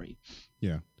fun story.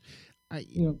 Yeah.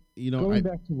 Going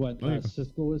back to what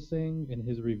Siskel was saying in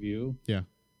his review. Yeah.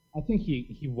 I think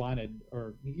he wanted,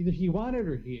 or either he wanted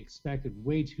or he expected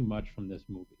way too much from this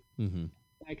movie. Mm-hmm.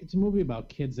 Like, it's a movie about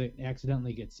kids that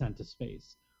accidentally get sent to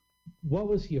space. What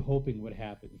was he hoping would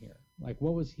happen here? Like,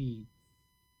 what was he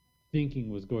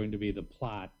thinking was going to be the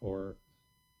plot, or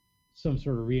some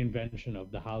sort of reinvention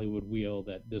of the Hollywood wheel,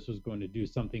 that this was going to do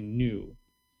something new?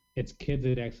 It's kids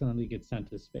that accidentally get sent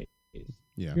to space.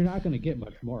 Yeah. You're not going to get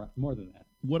much more than that.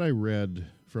 What I read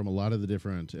from a lot of the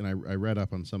different, and I read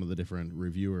up on some of the different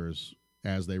reviewers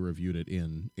as they reviewed it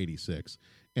in '86,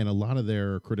 and a lot of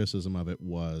their criticism of it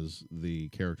was the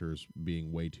characters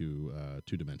being way too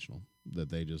two-dimensional. That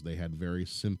they had very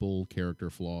simple character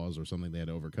flaws or something they had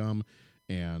to overcome,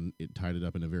 and it tied it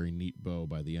up in a very neat bow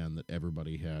by the end, that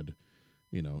everybody had,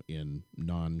 in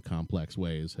non-complex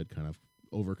ways, had kind of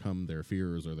overcome their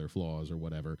fears or their flaws or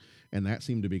whatever. And that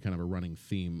seemed to be kind of a running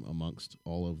theme amongst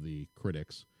all of the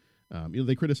critics.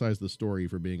 They criticized the story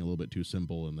for being a little bit too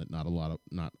simple, and that not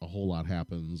a whole lot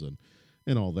happens and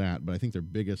all that. But I think their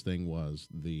biggest thing was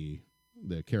the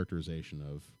characterization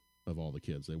of all the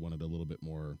kids. They wanted a little bit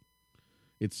more.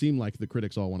 It seemed like the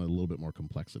critics all wanted a little bit more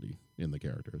complexity in the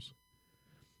characters,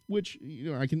 which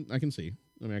I can see.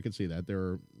 I mean, I can see that there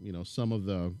are some of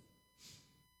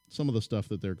the stuff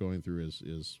that they're going through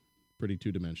is pretty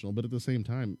two-dimensional, but at the same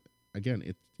time, again,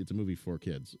 it's a movie for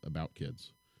kids, about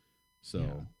kids. So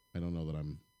yeah. I don't know that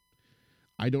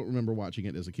I don't remember watching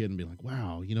it as a kid and being like,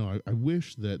 wow, I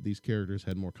wish that these characters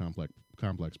had more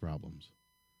complex problems.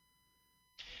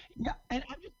 Yeah, and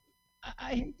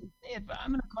I hate to say it, but I'm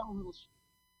going to call a little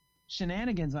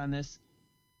shenanigans on this.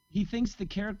 He thinks the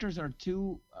characters are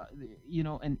too,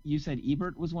 and you said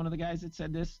Ebert was one of the guys that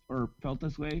said this or felt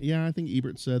this way. Yeah, I think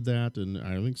Ebert said that, and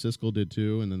I think Siskel did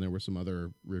too, and then there were some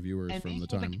other reviewers from the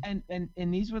time.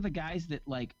 And these were the guys that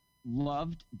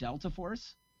loved Delta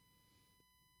Force.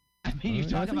 I mean, you're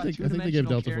talking about two-dimensional I think they gave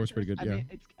Delta characters. Force pretty good. I yeah, mean,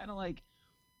 it's kind of like,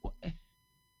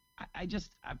 I'm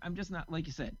just not, like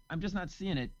you said, I'm just not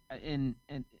seeing it. And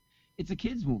it's a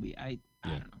kids movie. I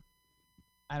don't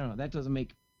know. That doesn't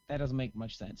make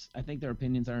much sense. I think their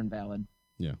opinions are invalid.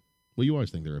 Yeah. Well, you always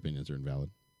think their opinions are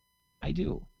invalid. I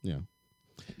do. Yeah.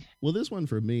 Well, this one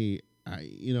for me,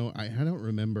 I don't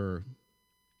remember.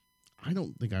 I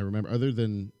don't think I remember other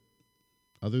than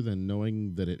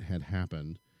knowing that it had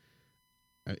happened.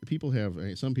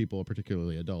 Some people,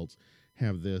 particularly adults,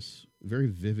 have this very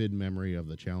vivid memory of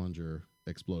the Challenger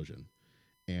explosion.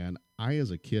 And I,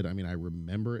 as a kid, I mean, I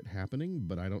remember it happening,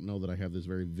 but I don't know that I have this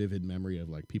very vivid memory of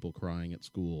like people crying at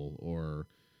school, or,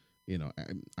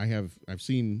 I've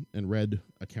seen and read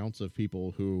accounts of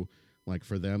people who, like,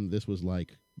 for them, this was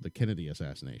like the Kennedy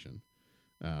assassination.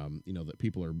 That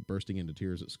people are bursting into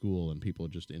tears at school and people are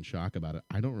just in shock about it.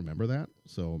 I don't remember that.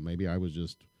 So maybe I was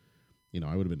just,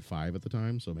 I would have been 5 at the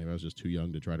time. So maybe I was just too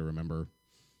young to try to remember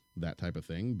that type of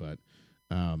thing. But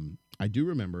I do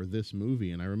remember this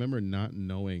movie, and I remember not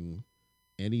knowing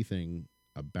anything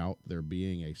about there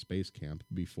being a space camp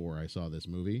before I saw this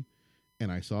movie. And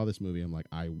I saw this movie, I'm like,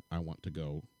 I want to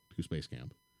go to space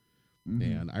camp. Mm-hmm.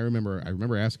 And I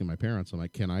remember asking my parents, I'm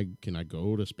like, can I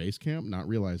go to space camp? Not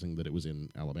realizing that it was in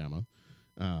Alabama,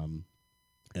 and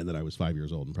that I was 5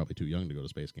 years old and probably too young to go to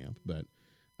space camp. But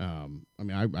I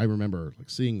remember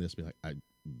like seeing this, be like,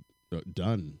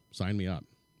 done, sign me up.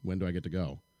 When do I get to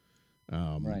go?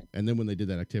 Right. And then when they did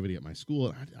that activity at my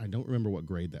school, I don't remember what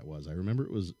grade that was. I remember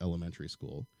it was elementary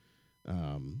school,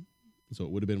 so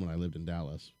it would have been when I lived in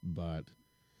Dallas, but.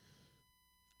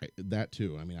 That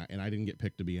too. I mean, I didn't get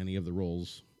picked to be any of the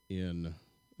roles in,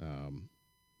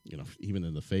 even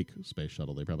in the fake space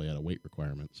shuttle, they probably had a weight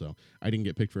requirement. So I didn't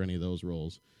get picked for any of those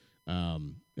roles.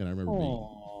 And I remember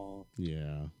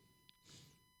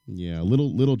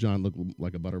little John looked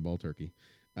like a butterball turkey.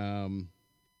 I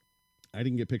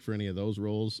didn't get picked for any of those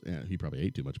roles. And he probably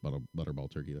ate too much butterball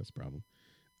turkey. That's the problem.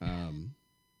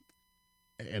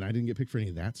 And I didn't get picked for any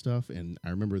of that stuff. And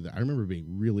I remember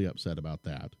being really upset about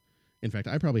that. In fact,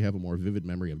 I probably have a more vivid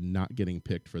memory of not getting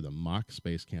picked for the mock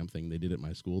space camp thing they did at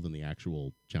my school than the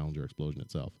actual Challenger explosion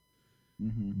itself.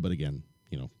 Mm-hmm. But again,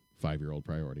 5-year-old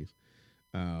priorities.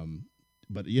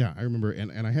 But yeah, I remember,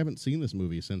 and I haven't seen this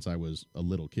movie since I was a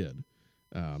little kid.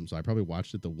 So I probably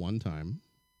watched it the one time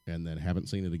and then haven't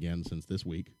seen it again since this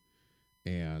week.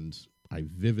 And I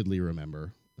vividly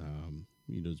remember,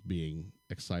 just being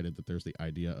excited that there's the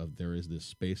idea of there is this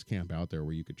space camp out there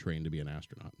where you could train to be an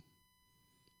astronaut.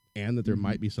 And that there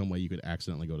might be some way you could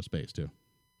accidentally go to space, too.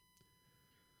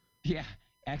 Yeah,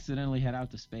 accidentally head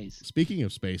out to space. Speaking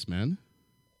of space, men.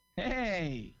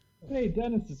 Hey! Hey,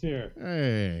 Dennis is here.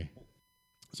 Hey.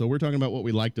 So we're talking about what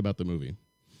we liked about the movie.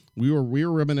 We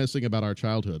were reminiscing about our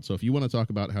childhood. So if you want to talk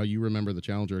about how you remember the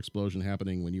Challenger explosion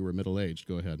happening when you were middle-aged,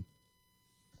 go ahead.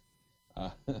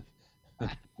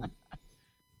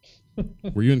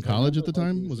 Were you in college at the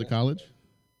time? Was it college?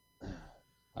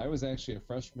 I was actually a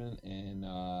freshman in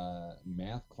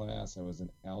math class. I was in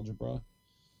algebra.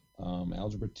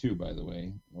 Algebra 2, by the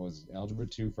way. I was Algebra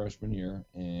 2 freshman year,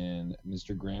 and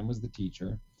Mr. Graham was the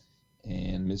teacher.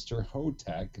 And Mr.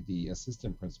 Hotek, the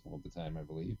assistant principal at the time, I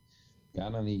believe,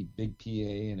 got on the big PA,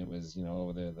 and it was,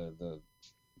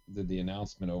 the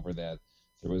announcement over that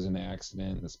there was an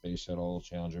accident, the space shuttle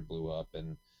Challenger blew up,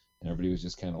 and everybody was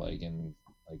just kind of like,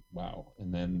 wow.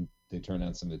 And then they turned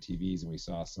on some of the TVs, and we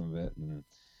saw some of it, and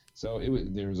so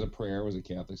there was a prayer. It was a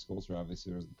Catholic school, so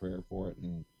obviously there was a prayer for it,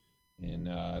 and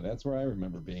that's where I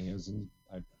remember being. It was in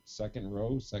second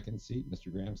row, second seat, Mr.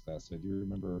 Graham's class. So I do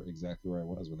remember exactly where I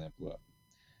was when that blew up.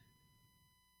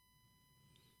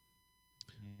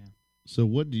 Yeah. So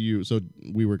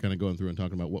we were kind of going through and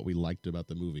talking about what we liked about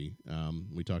the movie.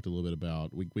 We talked a little bit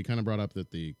about, we kind of brought up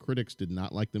that the critics did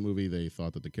not like the movie. They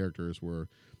thought that the characters were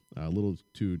a little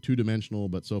too two-dimensional,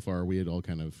 but so far we had all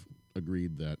kind of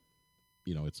agreed that,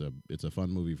 it's a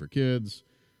fun movie for kids.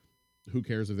 Who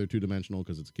cares if they're two-dimensional,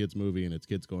 because it's a kids movie and it's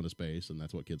kids going to space, and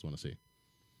that's what kids want to see.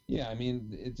 Yeah, I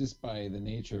mean, it just by the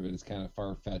nature of it, it's kind of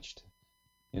far-fetched,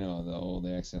 the old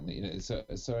accidentally. So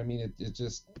I mean, it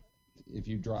just, if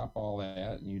you drop all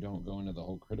that and you don't go into the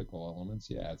whole critical elements,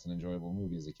 yeah, it's an enjoyable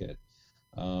movie as a kid.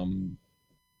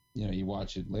 You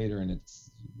watch it later and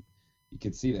you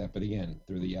could see that, but again,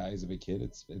 through the eyes of a kid,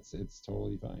 it's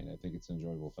totally fine. I think it's an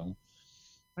enjoyable film.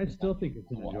 I still think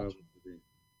it's an enjoyable movie.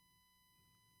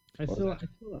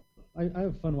 I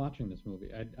have fun watching this movie.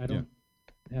 I don't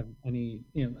have any,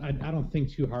 I don't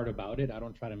think too hard about it. I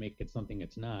don't try to make it something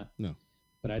it's not. No.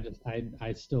 But I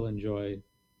still enjoy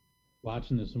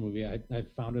watching this movie. I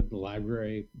found it at the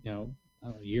library, a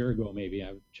year ago maybe.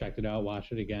 I checked it out,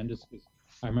 watched it again, just because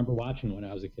I remember watching when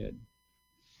I was a kid.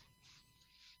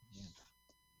 Yeah.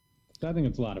 So I think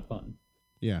it's a lot of fun.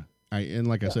 Yeah. I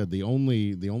said, the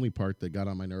only part that got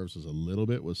on my nerves was a little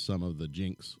bit was some of the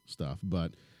Jinx stuff,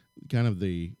 but kind of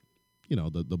the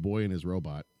boy and his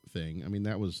robot thing. I mean,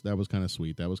 that was kind of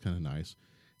sweet. That was kind of nice.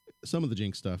 some of the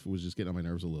Jinx stuff was just getting on my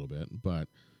nerves a little bit, but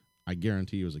I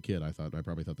guarantee you as a kid, I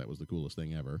probably thought that was the coolest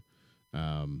thing ever.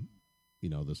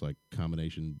 This like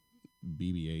combination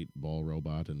BB-8 ball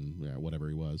robot and whatever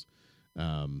he was.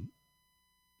 But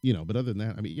other than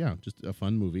that, I mean, yeah, just a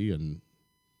fun movie. And,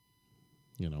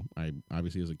 I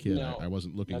obviously as a kid, I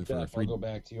wasn't looking for I'll go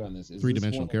back to you on this.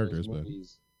 Three-dimensional characters, but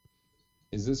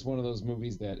is this one of those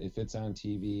movies that if it's on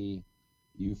TV,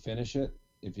 you finish it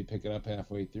if you pick it up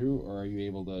halfway through, or are you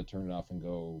able to turn it off and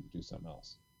go do something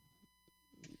else?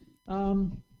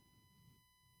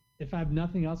 If I have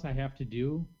nothing else I have to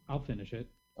do, I'll finish it.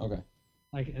 Okay.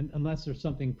 Like, unless there's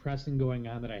something pressing going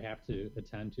on that I have to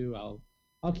attend to,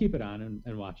 I'll keep it on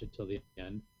and watch it till the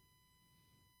end.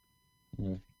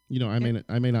 Okay.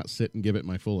 I may not sit and give it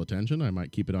my full attention. I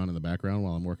might keep it on in the background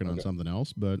while I'm working on something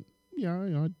else. But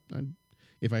yeah,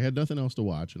 if I had nothing else to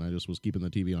watch and I just was keeping the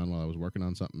TV on while I was working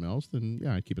on something else, then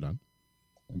yeah, I'd keep it on.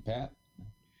 And Pat?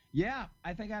 Yeah,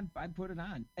 I think I'd put it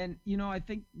on. And I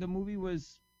think the movie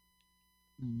was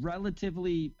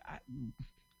relatively, I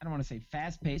don't want to say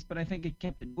fast paced, but I think it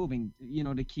kept it moving.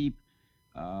 To keep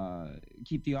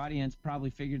the audience, probably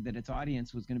figured that its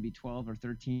audience was going to be 12 or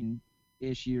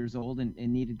 13-ish years old and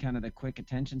needed kind of the quick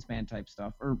attention span type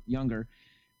stuff, or younger.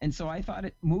 And so I thought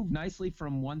it moved nicely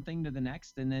from one thing to the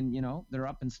next. And then, they're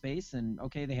up in space and,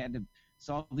 okay, they had to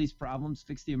solve these problems,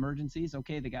 fix the emergencies.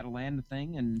 Okay, they got to land the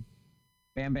thing and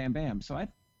bam, bam, bam. So I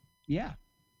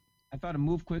thought it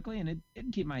moved quickly and it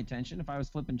didn't keep my attention. If I was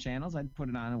flipping channels, I'd put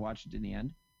it on and watch it to the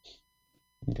end.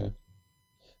 Okay.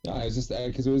 No, I was just,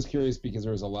 because I was curious because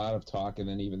there was a lot of talk, and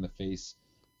then even the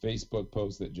Facebook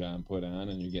post that John put on,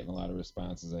 and you're getting a lot of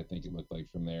responses, I think it looked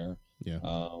like, from there. Yeah.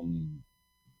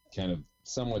 Kind of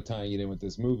somewhat tying it in with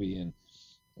this movie. And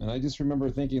I just remember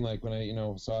thinking, like, when I,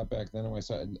 saw it back then, and I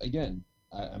saw it again,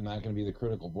 I'm not going to be the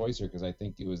critical voice here because I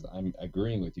think I'm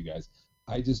agreeing with you guys.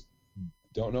 I just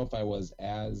don't know if I was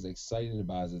as excited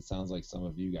about it as it sounds like some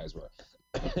of you guys were.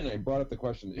 And I brought up the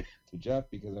question to Jeff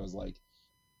because I was like,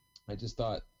 I just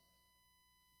thought,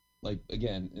 like,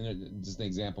 again, just an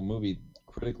example movie,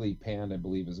 critically panned, I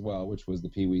believe, as well, which was the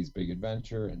Pee-wee's Big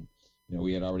Adventure. And,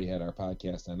 we had already had our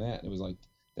podcast on that. And it was like,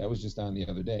 that was just on the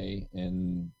other day,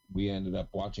 and we ended up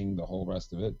watching the whole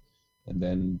rest of it. And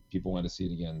then people wanted to see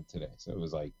it again today. So it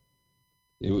was like,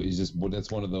 it was just,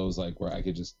 that's one of those, like, where I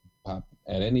could just pop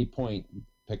at any point,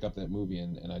 pick up that movie,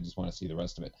 and I just want to see the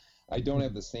rest of it. I don't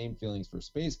have the same feelings for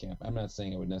Space Camp. I'm not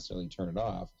saying I would necessarily turn it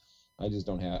off. I just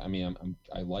don't have,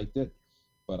 I liked it,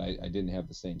 but I didn't have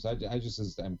the same. So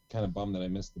I'm kind of bummed that I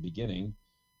missed the beginning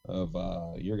of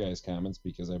your guys' comments,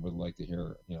 because I would like to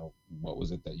hear, what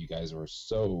was it that you guys were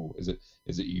so, is it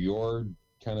your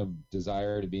kind of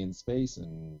desire to be in space,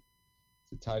 and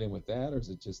is it tied in with that, or is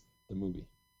it just the movie?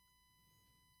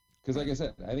 Because like I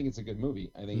said, I think it's a good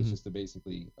movie. I think it's just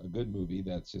basically a good movie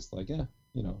that's just like,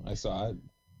 I saw it.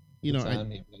 I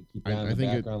keep it on in the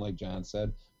background, like John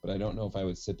said, but I don't know if I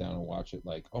would sit down and watch it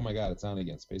like, oh my God, it's on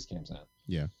again. Space Camp's on.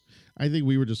 Yeah. I think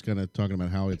we were just kind of talking about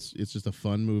how it's just a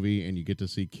fun movie, and you get to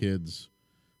see kids,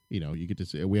 you get to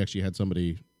see, we actually had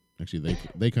somebody,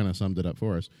 they kind of summed it up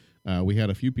for us. We had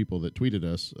a few people that tweeted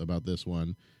us about this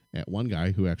one. One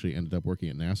guy who actually ended up working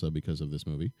at NASA because of this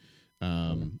movie.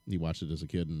 He watched it as a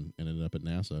kid and ended up at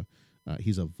NASA.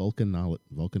 He's a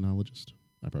volcanologist.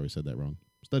 I probably said that wrong.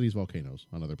 Studies volcanoes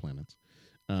on other planets.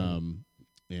 There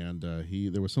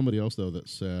was somebody else, though, that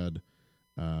said,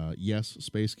 yes,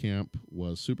 Space Camp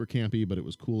was super campy, but it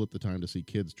was cool at the time to see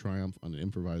kids triumph on an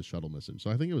improvised shuttle mission.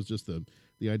 So I think it was just the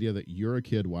idea that you're a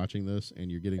kid watching this and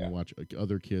you're getting to watch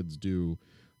other kids do.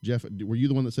 Jeff, were you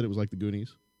the one that said it was like the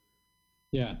Goonies?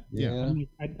 Yeah.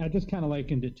 I just kind of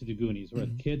likened it to the Goonies, where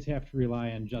kids have to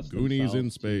rely on just Goonies in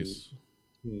space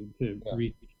to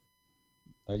reach.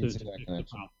 I can see that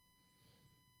connection.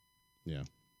 Yeah.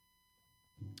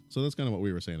 So that's kind of what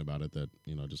we were saying about it, that,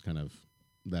 just kind of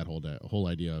that whole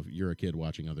idea of you're a kid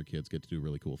watching other kids get to do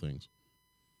really cool things.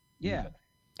 Yeah.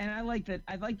 And I like that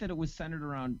it was centered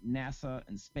around NASA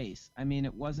and space. I mean,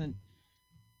 it wasn't,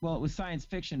 well, it was science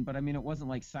fiction, but I mean, it wasn't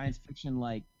like science fiction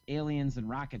like aliens and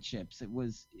rocket ships. It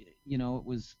was, it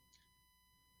was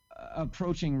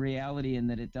approaching reality in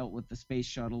that it dealt with the space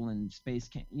shuttle and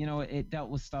it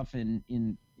dealt with stuff in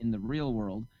the real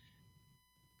world,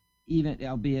 even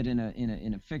albeit in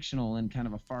a fictional and kind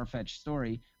of a far-fetched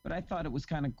story. But I thought it was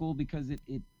kind of cool because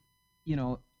it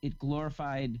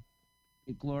glorified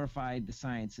the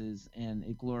sciences, and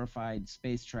it glorified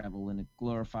space travel, and it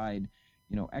glorified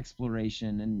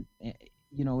exploration, and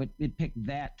it picked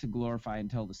that to glorify and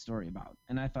tell the story about.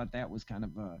 And I thought that was kind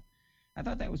of I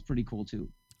thought that was pretty cool too.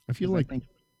 I feel like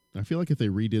I feel like if they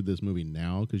redid this movie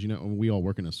now, because, you know, we all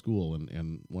work in a school,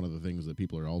 and one of the things that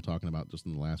people are all talking about just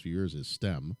in the last few years is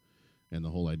STEM, and the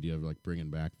whole idea of like bringing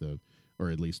back or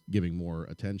at least giving more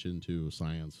attention to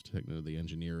science, the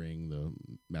engineering, the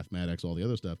mathematics, all the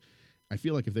other stuff. I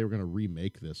feel like if they were going to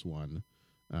remake this one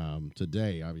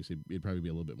today, obviously it'd probably be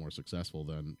a little bit more successful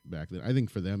than back then. I think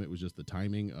for them it was just the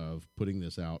timing of putting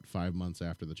this out 5 months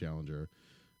after the Challenger.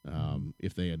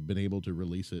 If they had been able to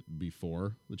release it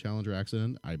before the Challenger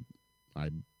accident, I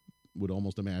would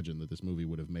almost imagine that this movie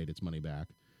would have made its money back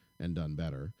and done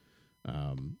better.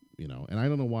 You know, and I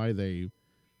don't know why they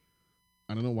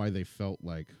felt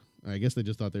like, I guess they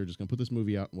just thought they were just going to put this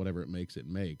movie out and whatever it makes,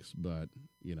 but,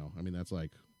 you know, I mean, that's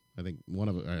like, I think I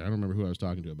don't remember who I was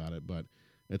talking to about it, but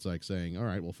it's like saying, all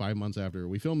right, well, 5 months after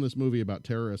we filmed this movie about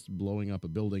terrorists blowing up a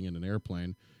building in an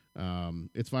airplane,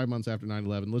 it's 5 months after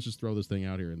 9/11. Let's just throw this thing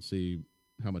out here and see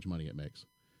how much money it makes.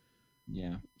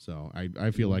 Yeah. So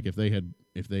I feel like if they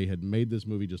had made this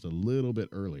movie just a little bit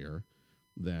earlier,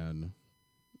 then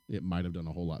it might have done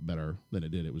a whole lot better than it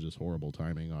did. It was just horrible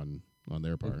timing on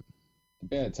their part.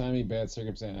 Bad timing, bad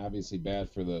circumstance, obviously bad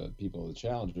for the people of the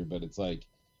Challenger, but it's like,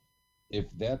 if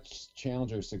that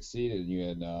Challenger succeeded and you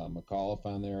had McAuliffe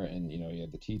on there and, you know, you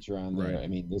had the teacher on there, right. I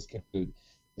mean,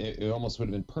 it almost would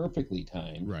have been perfectly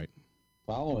timed, right,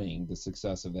 following the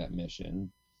success of that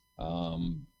mission.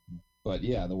 But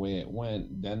yeah, the way it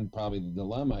went, then probably the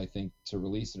dilemma, I think, to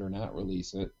release it or not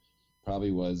release it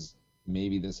probably was,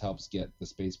 maybe this helps get the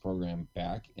space program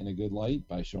back in a good light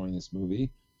by showing this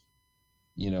movie.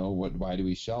 You know, why do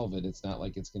we shelve it? It's not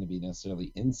like it's going to be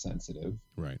necessarily insensitive.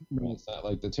 Right. It's not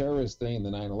like the terrorist thing, the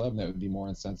 9/11, that would be more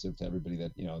insensitive to everybody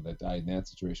that, you know, that died in that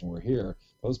situation. We're here.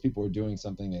 Those people were doing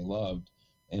something they loved,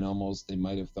 and almost they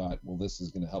might have thought, well, this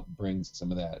is going to help bring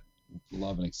some of that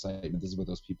love and excitement. This is what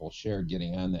those people shared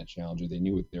getting on that Challenger. They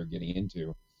knew what they were getting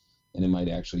into, and it might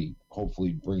actually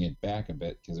hopefully bring it back a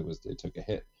bit, because it took a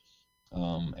hit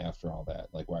after all that.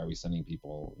 Like, why are we sending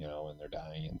people, you know, and they're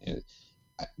dying? And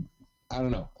I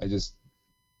don't know. I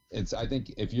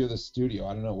think if you're the studio,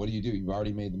 I don't know, what do you do? You've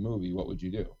already made the movie. What would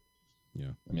you do?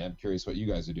 Yeah. I mean, I'm curious what you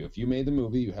guys would do. If you made the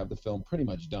movie, you have the film pretty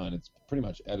much done. It's pretty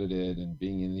much edited and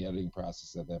being in the editing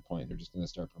process at that point. They're just going to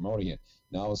start promoting it.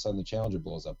 Now, all of a sudden, the Challenger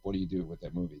blows up. What do you do with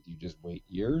that movie? Do you just wait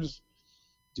years?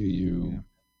 Do you,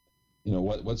 you know,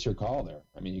 what's your call there?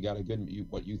 I mean, you got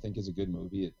what you think is a good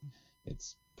movie.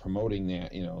 It's promoting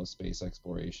that, you know, space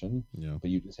exploration. Yeah. But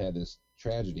you just had this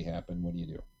tragedy happen. What do you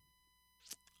do?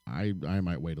 I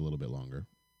might wait a little bit longer.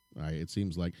 It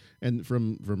seems like, and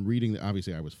from reading,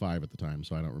 obviously I was 5 at the time,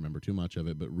 so I don't remember too much of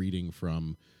it, but reading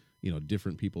from, you know,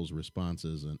 different people's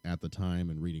responses and at the time,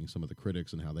 and reading some of the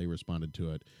critics and how they responded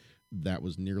to it, that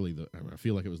was nearly I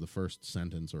feel like it was the first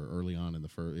sentence, or early on in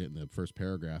the first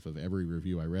paragraph of every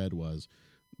review I read, was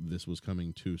this was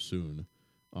coming too soon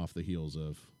off the heels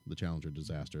of the Challenger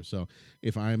disaster. So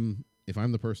if I'm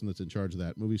the person that's in charge of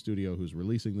that movie studio who's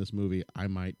releasing this movie, I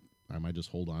might just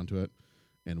hold on to it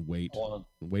and wait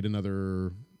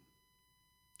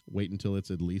until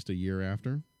it's at least a year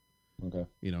after. Okay.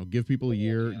 You know, give people a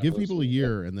year,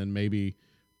 and then maybe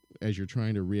as you're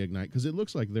trying to reignite, because it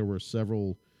looks like there were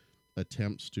several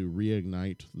attempts to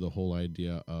reignite the whole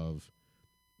idea of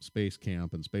space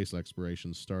camp and space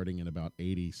exploration starting in about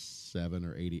 87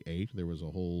 or 88. There was a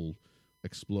whole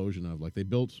explosion of, like, they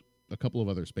built a couple of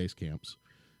other space camps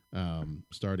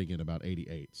starting in about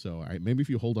 88. So maybe if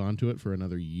you hold on to it for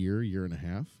another year and a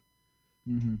half,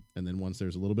 and then once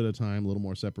there's a little bit of time, a little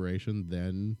more separation,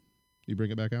 then you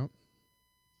bring it back out.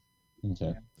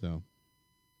 Okay. So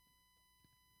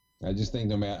I just think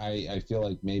no matter, I feel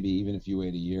like maybe even if you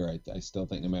wait a year, I still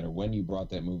think no matter when you brought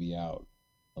that movie out,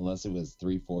 unless it was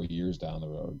 3-4 years down the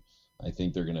road, I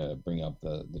think they're going to bring up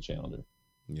the Challenger.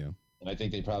 Yeah. And I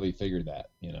think they probably figured that,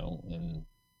 you know, and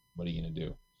what are you going to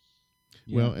do?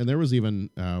 Yeah. Well, and there was even,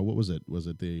 what was it? Was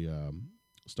it the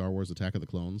Star Wars Attack of the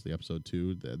Clones, the episode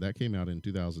 2? That came out in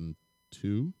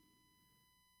 2002?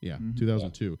 Yeah,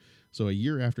 2002. Yeah. So a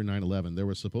year after 9/11, there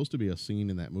was supposed to be a scene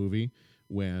in that movie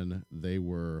when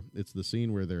it's the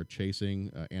scene where they're chasing,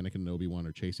 Anakin and Obi-Wan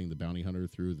are chasing the bounty hunter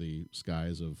through the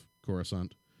skies of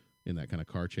Coruscant in that kind of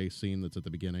car chase scene that's at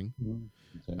the beginning.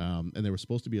 Okay. And there was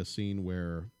supposed to be a scene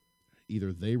where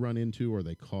either they run into or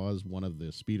they cause one of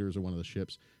the speeders or one of the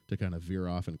ships to kind of veer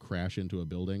off and crash into a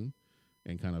building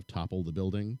and kind of topple the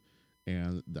building.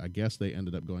 And I guess they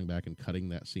ended up going back and cutting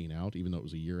that scene out, even though it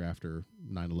was a year after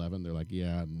 9/11. They're like,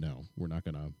 yeah, no, we're not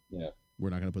gonna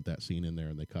put that scene in there,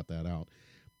 and they cut that out.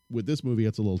 With this movie,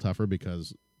 it's a little tougher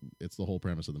because it's the whole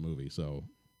premise of the movie, so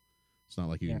it's not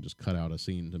like you can just cut out a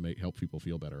scene to help people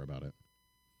feel better about it.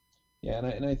 Yeah,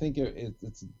 and I think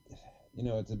it's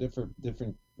it's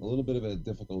a little bit of a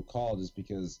difficult call, just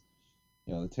because,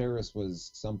 the terrorist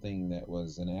was something that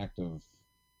was an act of,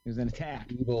 it was an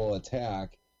attack, evil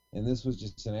attack, and this was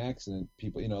just an accident.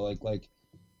 People, like,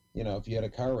 if you had a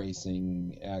car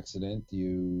racing accident, you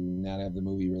not have the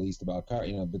movie released about car,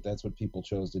 but that's what people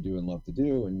chose to do and love to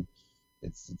do, and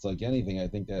it's like anything. I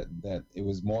think that it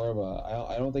was more of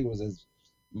I don't think it was as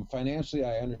financially.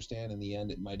 I understand in the end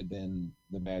it might have been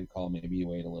the bad call. Maybe you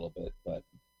wait a little bit, but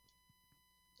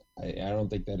I don't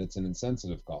think that it's an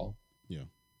insensitive call. Yeah.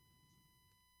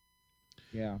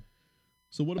 Yeah.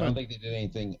 So what about? I don't think they did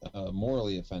anything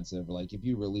morally offensive. Like if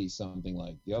you release something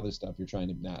like the other stuff, you're trying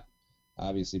to not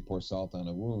obviously pour salt on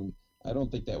a wound. I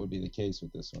don't think that would be the case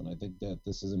with this one. I think that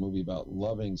this is a movie about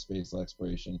loving space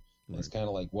exploration. Right. It's kind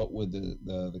of like, what would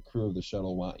the crew of the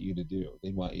shuttle want you to do?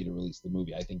 They want you to release the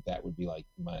movie. I think that would be like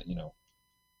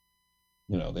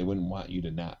they wouldn't want you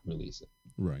to not release it.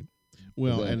 Right.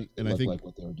 Well, and I think like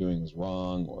what they were doing was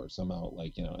wrong, or somehow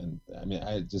and I mean,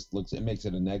 it makes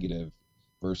it a negative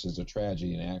versus a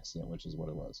tragedy and accident, which is what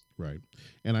it was. Right.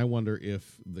 And I wonder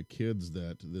if the kids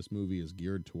that this movie is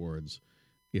geared towards,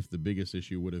 if the biggest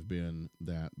issue would have been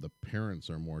that the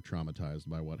parents are more traumatized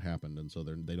by what happened, and so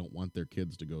they don't want their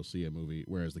kids to go see a movie,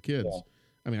 whereas the kids,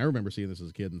 I mean, I remember seeing this as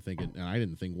a kid and thinking, and I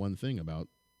didn't think one thing about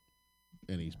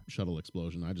any shuttle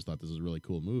explosion. I just thought this is a really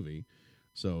cool movie.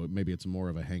 So maybe it's more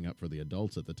of a hang up for the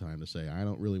adults at the time to say, I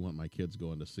don't really want my kids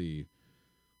going to see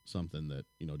something that,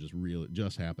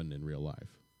 just happened in real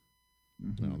life.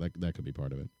 Mm-hmm. No, that could be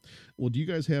part of it. Well, do you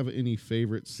guys have any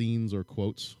favorite scenes or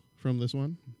quotes from this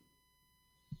one?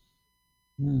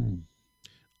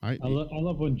 I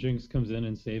love when Jinx comes in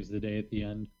and saves the day at the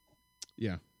end.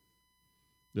 Yeah.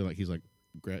 He's like,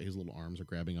 his little arms are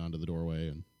grabbing onto the doorway,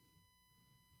 and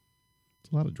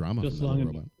it's a lot of drama. Just long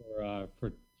enough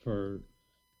for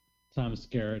Tom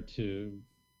Skerritt to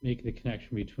make the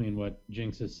connection between what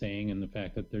Jinx is saying and the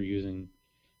fact that they're using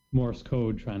Morse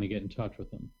code trying to get in touch with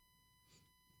him.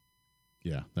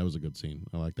 Yeah, that was a good scene.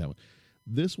 I like that one.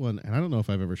 This one, and I don't know if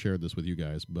I've ever shared this with you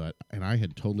guys, and I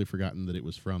had totally forgotten that it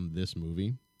was from this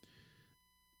movie.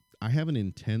 I have an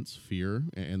intense fear,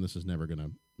 and this is never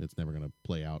gonna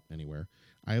play out anywhere.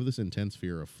 I have this intense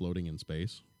fear of floating in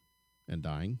space and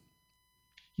dying.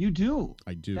 You do.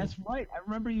 I do. That's right. I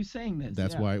remember you saying this.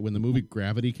 That's why when the movie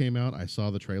Gravity came out, I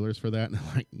saw the trailers for that, and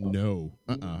I'm like, no,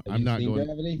 I'm not going.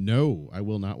 Gravity? No, I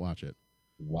will not watch it.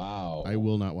 Wow. I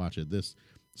will not watch it.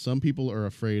 Some people are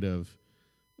afraid of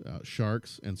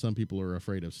sharks, and some people are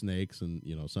afraid of snakes, and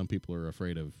some people are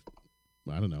afraid of,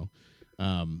 I don't know.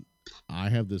 I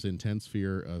have this intense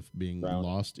fear of being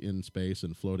lost in space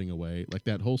and floating away. Like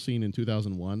that whole scene in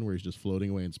 2001 where he's just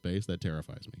floating away in space, that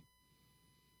terrifies me.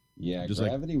 Yeah, just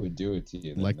Gravity would do it to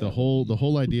you. Like the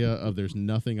whole idea of there's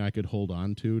nothing I could hold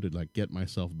on to like get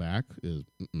myself back is.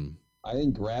 I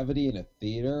think Gravity in a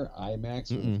theater,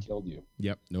 IMAX would have killed you.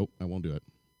 Yep. Nope. I won't do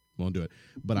it.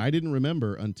 But I didn't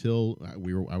remember until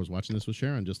I was watching this with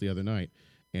Sharon just the other night,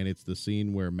 and it's the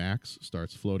scene where Max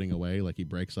starts floating away, like he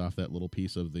breaks off that little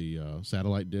piece of the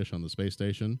satellite dish on the space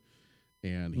station,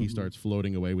 and he starts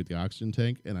floating away with the oxygen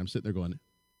tank, and I'm sitting there going,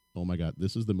 oh my God,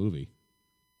 this is the movie.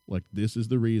 Like, this is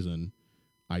the reason.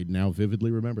 I now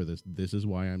vividly remember this. This is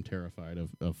why I'm terrified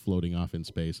of floating off in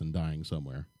space and dying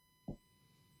somewhere.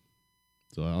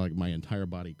 So my entire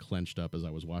body clenched up as I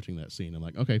was watching that scene. I'm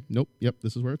like, okay, nope, yep,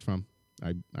 this is where it's from.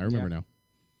 I remember now.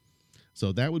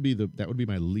 So that would be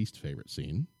my least favorite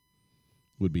scene.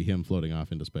 Would be him floating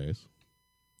off into space.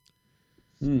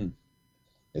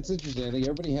 It's interesting. I think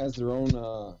everybody has their own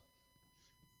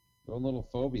little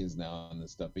phobias now on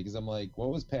this stuff, because I'm like, what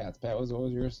was Pat's? Pat, what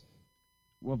was yours?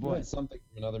 What? Something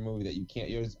from another movie that you can't.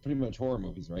 It's pretty much horror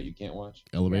movies, right? You can't watch.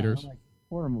 Elevators. Yeah,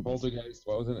 horror movies. Poltergeist.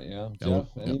 What was it? Yeah. Jeff,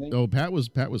 anything? Oh, Pat was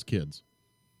kids.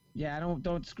 Yeah,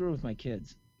 don't screw with my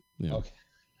kids. Yeah.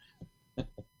 Okay.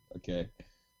 Okay.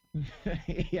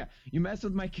 Yeah, you mess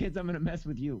with my kids, I'm gonna mess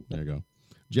with you. There you go.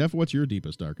 Jeff, what's your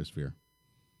deepest, darkest fear?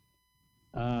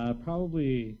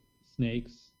 Probably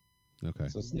snakes. Okay.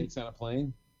 So snakes on a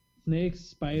plane? Snakes,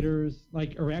 spiders,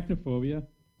 like arachnophobia.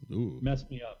 Ooh. Messed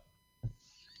me up.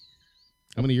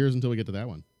 How many years until we get to that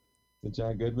one? The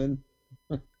John Goodman?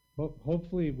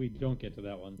 Hopefully we don't get to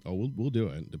that one. Oh, we'll do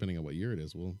it. Depending on what year it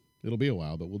is, it'll be a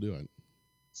while, but we'll do it.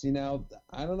 See, now,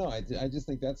 I don't know. I just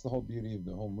think that's the whole beauty of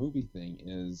the whole movie thing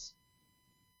is,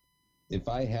 if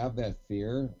I have that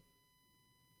fear,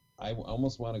 I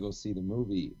almost want to go see the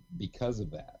movie because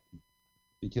of that.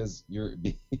 Because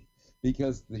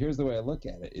here's the way I look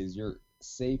at it, is you're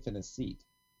safe in a seat,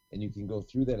 and you can go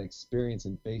through that experience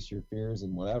and face your fears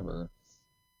and whatever.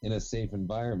 in a safe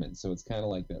environment. So it's kind of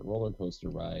like that roller coaster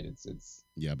ride. It's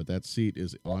Yeah, but that seat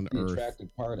is on the Earth.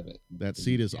 attractive part of it. That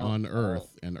seat is on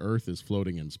Earth, and Earth is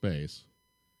floating in space.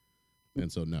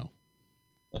 And so no.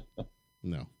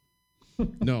 No.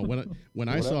 No, when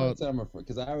I saw,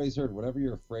 because I always heard whatever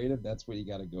you're afraid of, that's what you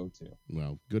got to go to.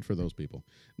 Well, good for those people.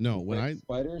 No, when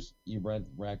spiders, you rent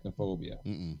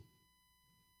arachnophobia.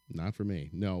 Not for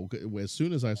me. No, as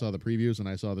soon as I saw the previews and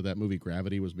I saw that movie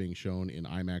Gravity was being shown in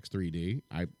IMAX 3D,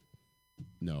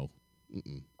 no.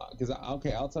 Because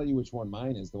I'll tell you which one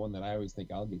mine is. The one that I always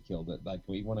think I'll get killed at. Like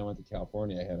when I went to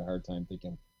California, I had a hard time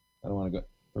thinking I don't want to go.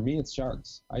 For me, it's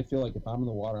sharks. I feel like if I'm in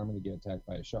the water, I'm going to get attacked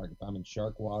by a shark. If I'm in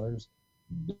shark waters,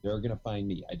 they're going to find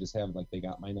me. I just have they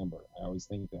got my number. I always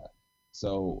think that.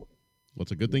 So, well,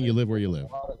 it's a good thing you live where you live.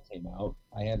 When the water came out,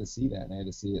 I had to see that, and I had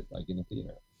to see it in a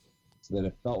theater, so that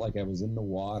it felt like I was in the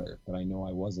water, but I know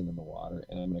I wasn't in the water,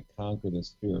 and I'm going to conquer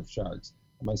this fear of sharks.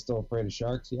 Am I still afraid of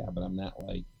sharks? Yeah, but I'm not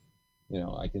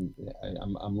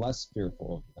I'm less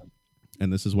fearful of them.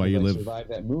 And this is why you live. I survived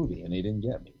that movie, and they didn't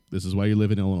get me. This is why you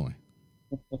live in Illinois.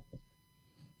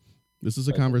 This is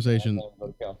a conversation.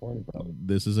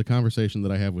 This is a conversation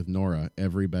that I have with Nora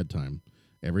every bedtime.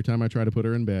 Every time I try to put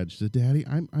her in bed, she said, "Daddy,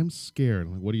 I'm scared."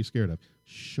 I'm like, "What are you scared of?"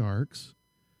 Sharks.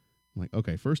 I'm like,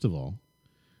 "Okay, first of all,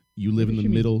 you live in the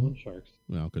middle." Sharks.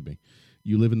 Well, it could be.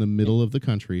 You live in the middle of the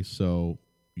country, so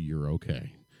you're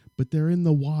okay. But they're in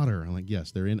the water. I'm like,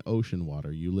 yes, they're in ocean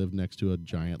water. You live next to a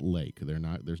giant lake. They're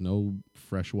not. There's no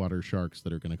freshwater sharks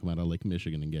that are going to come out of Lake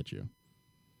Michigan and get you.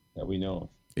 That we know of.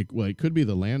 It could be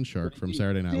the land shark from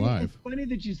Saturday Night Live. It's funny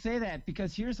that you say that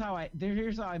because here's how I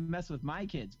mess with my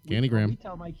kids. Candygram. We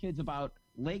tell my kids about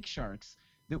lake sharks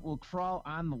that will crawl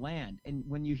on the land, and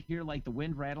when you hear the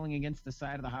wind rattling against the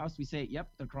side of the house, we say, "Yep,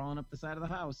 they're crawling up the side of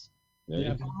the house."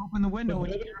 Yeah. Don't open the window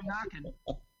when you hear them knocking.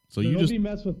 So you nobody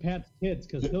mess with Pat's kids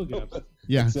because he'll get upset.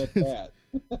 Yeah. Except Pat.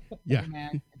 Yeah. Hey,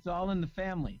 man, it's all in the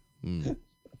family.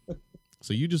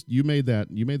 So you made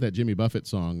that Jimmy Buffett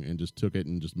song and just took it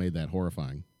and just made that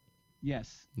horrifying.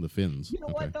 Yes. The fins. You know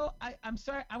what though? I'm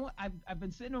sorry. I've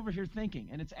been sitting over here thinking,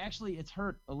 and it's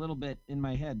hurt a little bit in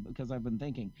my head because I've been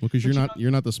thinking. Well, because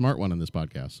you're not the smart one in this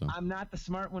podcast. So I'm not the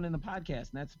smart one in the podcast,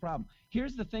 and that's the problem.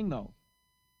 Here's the thing, though.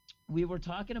 We were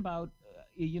talking about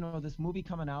this movie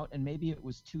coming out, and maybe it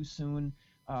was too soon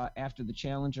after the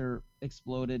Challenger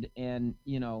exploded, and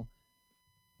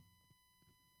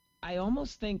I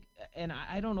almost think, and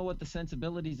I don't know what the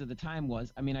sensibilities of the time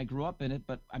was. I mean, I grew up in it,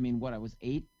 but I mean, I was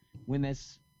 8 when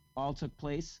this all took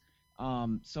place.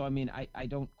 So I mean, I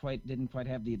didn't quite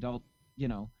have the adult,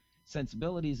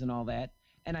 sensibilities and all that.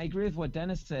 And I agree with what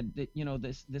Dennis said that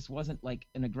this wasn't like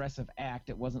an aggressive act.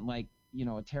 It wasn't like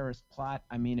a terrorist plot.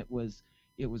 I mean, it was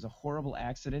a horrible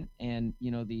accident, and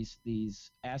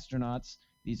these astronauts,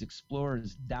 these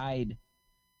explorers died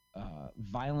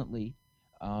violently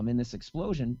in this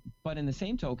explosion. But in the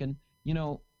same token,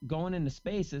 going into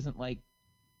space isn't like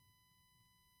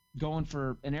going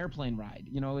for an airplane ride.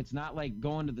 It's not like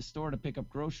going to the store to pick up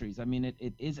groceries. I mean,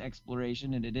 it is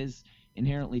exploration, and it is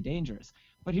inherently dangerous.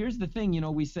 But here's the thing,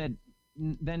 we said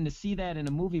then to see that in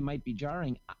a movie might be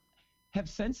jarring. Have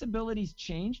sensibilities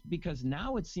changed? Because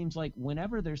now it seems like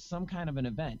whenever there's some kind of an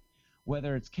event,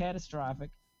 whether it's catastrophic,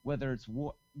 whether it's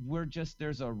war,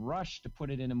 there's a rush to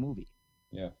put it in a movie.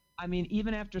 Yeah. I mean,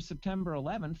 even after September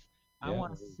 11th, I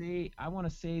want to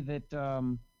say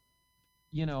that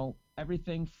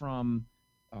everything from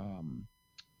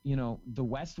The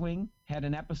West Wing had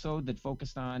an episode that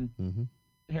focused on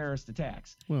terrorist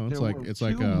attacks. Well, it's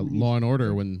like Law and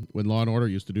Order when Law and Order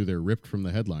used to do their ripped from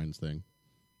the headlines thing.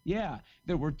 Yeah,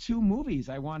 there were 2 movies.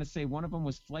 I want to say one of them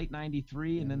was Flight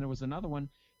 93, and then there was another one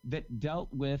that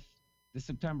dealt with the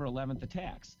September 11th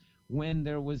attacks. When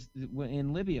there was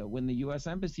in Libya, when the U.S.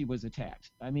 Embassy was attacked.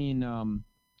 I mean,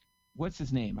 what's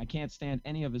his name? I can't stand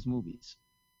any of his movies.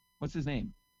 What's his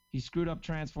name? He screwed up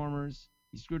Transformers.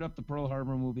 He screwed up the Pearl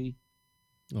Harbor movie.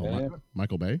 Oh,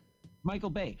 Michael Bay? Michael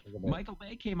Bay. Michael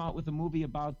Bay came out with a movie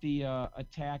about the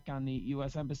attack on the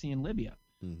U.S. Embassy in Libya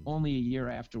only a year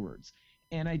afterwards.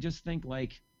 And I just think I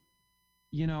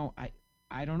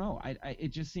don't know. It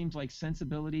just seems like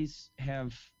sensibilities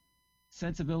have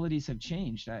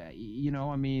changed. I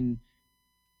mean,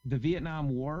 the Vietnam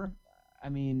War, I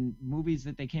mean, movies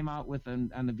that they came out with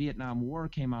on the Vietnam War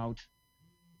came out,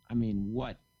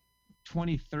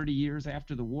 20, 30 years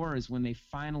after the war is when they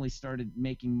finally started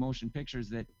making motion pictures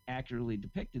that accurately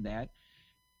depicted that.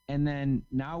 And then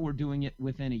now we're doing it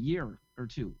within a year or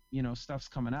two. Stuff's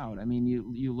coming out. I mean,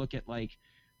 you look at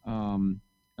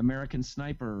American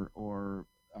Sniper or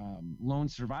Lone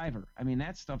Survivor. I mean,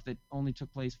 that's stuff that only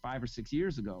took place 5 or 6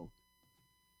 years ago.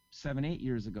 7-8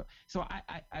 years ago. So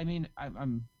I've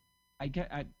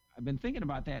been thinking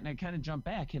about that, and I kind of jump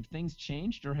back. Have things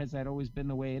changed, or has that always been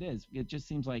the way it is? It just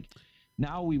seems like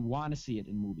now we want to see it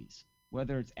in movies,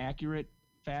 whether it's accurate,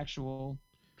 factual,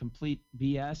 complete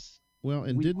BS. Well,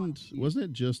 and wasn't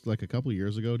it just like a couple of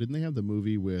years ago? Didn't they have the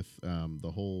movie with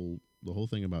the whole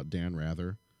thing about Dan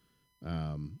Rather,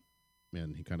 and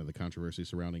he kind of the controversy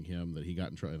surrounding him that he got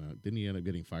in trouble? Didn't he end up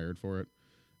getting fired for it?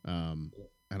 And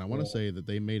I want to say that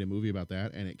they made a movie about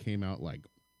that, and it came out like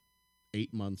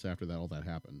 8 months after all that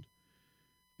happened.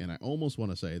 And I almost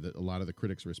want to say that a lot of the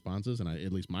critics' responses, and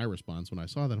at least my response when I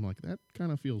saw that, I'm like, that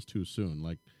kind of feels too soon.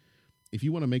 Like, if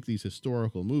you want to make these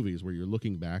historical movies where you're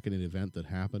looking back at an event that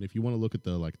happened, if you want to look at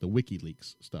the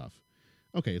WikiLeaks stuff,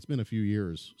 okay, it's been a few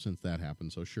years since that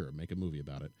happened, so sure, make a movie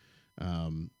about it.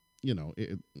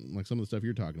 Like some of the stuff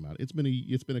you're talking about, it's been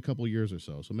a couple years or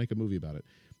so make a movie about it.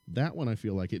 That one, I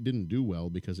feel like it didn't do well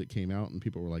because it came out and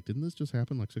people were like, didn't this just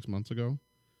happen like 6 months ago?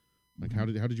 Like, how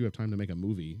did you have time to make a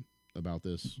movie about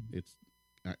this? It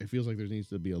feels like there needs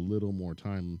to be a little more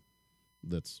time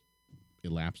that's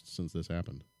elapsed since this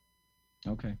happened.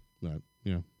 Okay. But,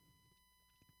 yeah.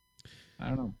 I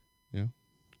don't know.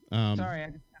 Yeah. Sorry, I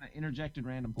just kind of interjected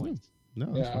random points.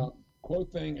 No. Yeah.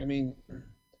 Quote thing. I mean,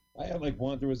 I had like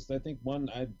one. There was, I think, one.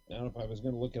 I don't know if I was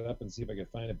going to look it up and see if I could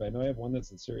find it, but I know I have one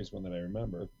that's a serious one that I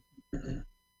remember.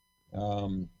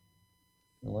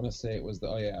 I want to say it was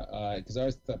because I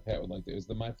always thought Pat would like it. It was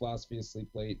my philosophy is sleep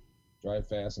late, drive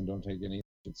fast, and don't take any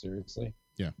shit seriously.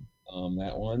 Yeah.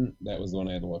 That was the one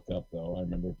I had to look up, though. I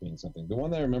remember it being something. The one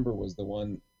that I remember was the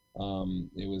one,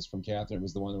 it was from Catherine. It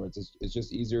was the one where it's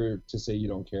just easier to say you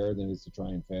don't care than it is to try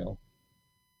and fail.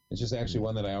 It's just actually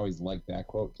one that I always liked that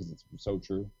quote because it's so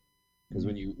true. Because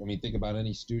when you think about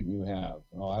any student you have,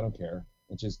 I don't care.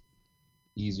 It's just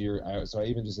easier. So I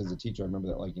even just as a teacher, I remember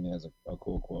that liking it as a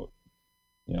cool quote.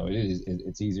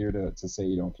 It's easier to say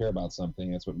you don't care about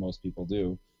something. That's what most people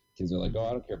do. Kids are like,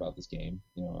 I don't care about this game,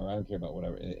 or I don't care about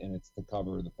whatever. And it's to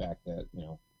cover the fact that,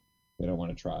 they don't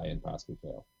want to try and possibly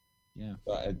fail. Yeah.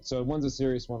 So one's a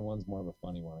serious one, one's more of a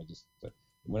funny one.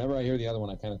 Whenever I hear the other one,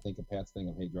 I kind of think of Pat's thing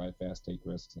of, hey, drive fast, take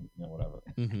risks, and whatever.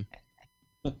 Mm-hmm.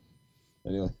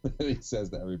 And he says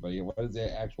to everybody, what is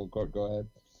the actual quote? Go ahead.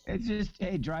 It's just,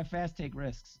 hey, drive fast, take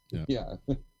risks. Yeah.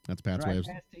 That's Pat's way of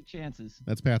drive fast, take chances.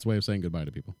 That's Pat's way of saying goodbye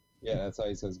to people. Yeah, that's how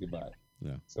he says goodbye.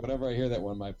 Yeah. So whenever I hear that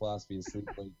one, my philosophy is sleep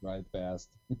late, drive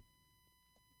fast,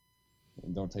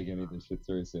 and don't take any of this shit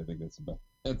seriously. I think that's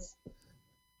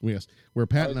yes. Where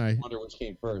Pat and I wonder which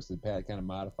came first. Did Pat kind of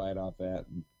modify it off that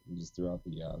and just threw out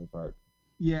the other part?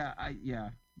 Yeah,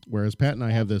 Whereas Pat and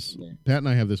I have this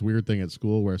weird thing at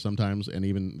school where sometimes, and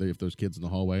even if there's kids in the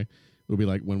hallway, it'll be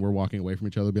like when we're walking away from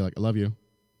each other, it'll be like, I love you.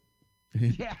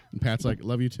 Yeah. And Pat's like,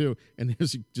 love you too. And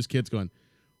there's just kids going,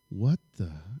 what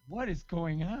is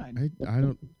going on? I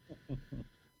don't.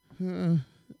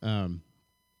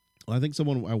 I think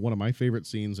one of my favorite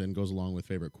scenes and goes along with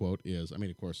favorite quote is, I mean,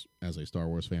 of course, as a Star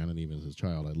Wars fan and even as a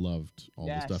child, I loved all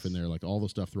the stuff in there, like all the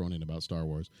stuff thrown in about Star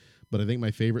Wars. But I think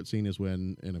my favorite scene is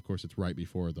when, and of course it's right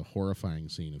before the horrifying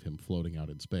scene of him floating out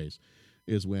in space,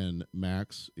 is when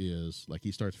Max is like,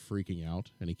 he starts freaking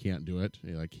out and he can't do it.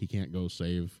 Like he can't go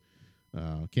save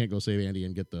Andy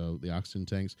and get the oxygen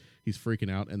tanks. He's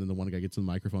freaking out, and then the one guy gets in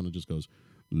the microphone and just goes,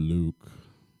 Luke,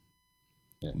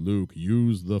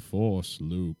 use the Force,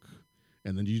 Luke.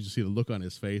 And then you just see the look on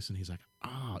his face, and he's like,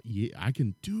 yeah, I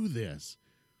can do this.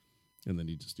 And then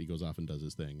he goes off and does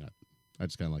his thing. I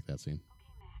just kind of like that scene.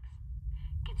 Okay, Max.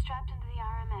 Get strapped into the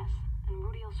RMS, and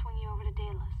Rudy will swing you over to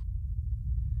Daedalus.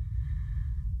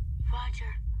 Roger.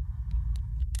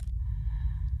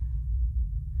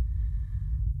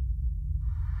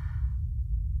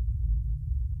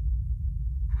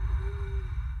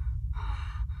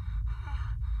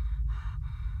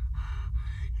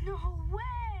 No way!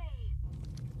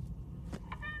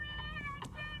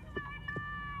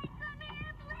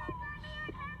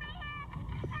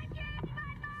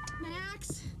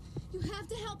 Max, you have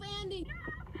to help Andy.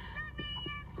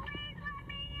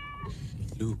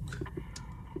 Luke.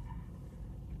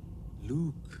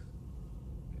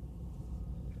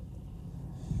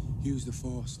 Use the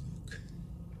Force, Luke.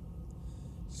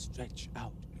 Stretch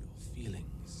out your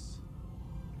feelings.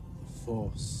 The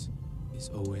Force is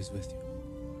always with you.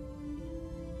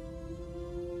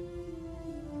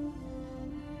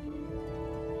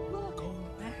 Go,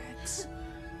 Max.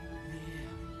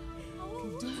 You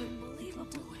can do it. You can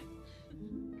do it.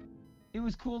 It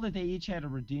was cool that they each had a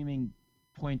redeeming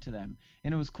point to them,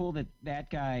 and it was cool that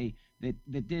guy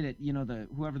that did it,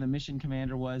 whoever the mission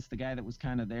commander was, the guy that was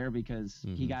kind of there because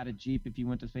he got a Jeep if you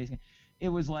went to space. It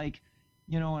was like,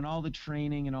 and all the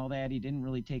training and all that, he didn't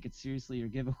really take it seriously or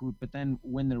give a hoot. But then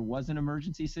when there was an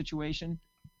emergency situation,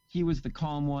 he was the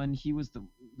calm one. He was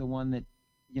the one that,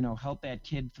 helped that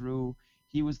kid through.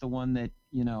 He was the one that,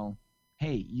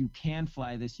 hey, you can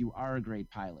fly this. You are a great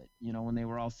pilot. When they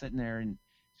were all sitting there and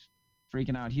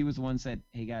freaking out, he was the one that said,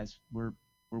 hey guys, we're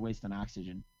wasting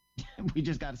oxygen. We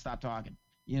just got to stop talking,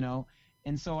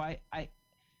 And so I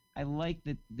like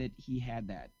that he had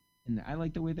that. And I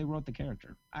like the way they wrote the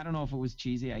character. I don't know if it was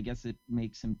cheesy. I guess it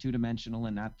makes him 2-dimensional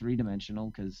and not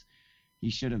 3-dimensional because he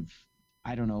should have,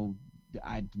 I don't know,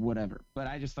 whatever. But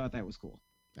I just thought that was cool.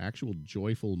 Actual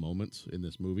joyful moments in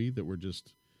this movie that were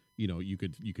just, you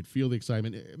could feel the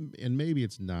excitement. And maybe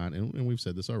it's not, and we've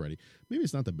said this already, maybe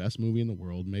it's not the best movie in the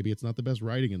world. Maybe it's not the best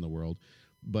writing in the world.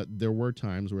 But there were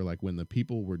times where, like, when the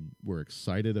people were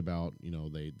excited about,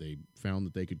 they found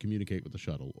that they could communicate with the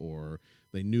shuttle, or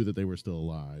they knew that they were still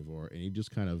alive, and you just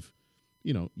kind of,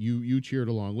 you cheered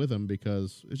along with them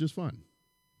because it's just fun.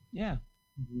 Yeah.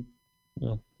 Mm-hmm.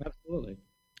 Yeah, absolutely.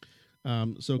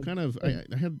 So kind of, I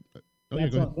had.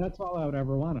 Oh, that's all I would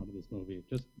ever want out of this movie.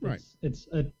 Just right. It's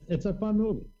a fun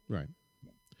movie. Right.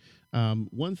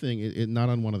 One thing, it not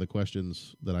on one of the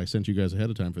questions that I sent you guys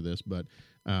ahead of time for this, but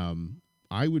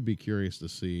I would be curious to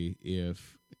see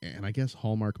if, and I guess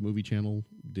Hallmark Movie Channel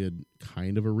did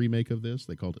kind of a remake of this.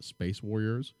 They called it Space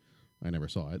Warriors. I never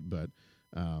saw it, but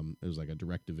it was like a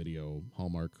direct-to-video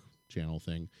Hallmark Channel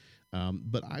thing.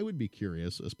 But I would be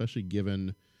curious, especially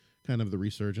given kind of the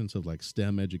resurgence of like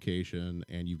STEM education,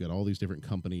 and you've got all these different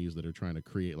companies that are trying to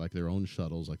create like their own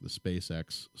shuttles, like the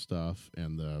SpaceX stuff,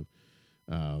 and the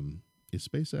is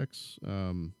SpaceX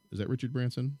is that Richard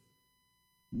Branson?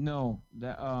 No,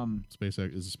 that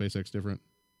SpaceX is SpaceX different?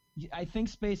 I think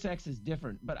SpaceX is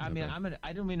different, but I mean,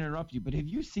 I don't mean to interrupt you, but have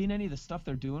you seen any of the stuff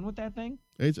they're doing with that thing?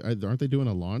 Aren't they doing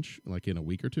a launch like in a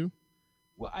week or two?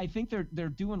 Well, I think they're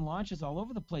doing launches all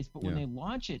over the place, but when they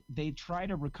launch it, they try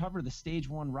to recover the stage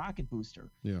 1 rocket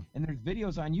booster. Yeah. And there's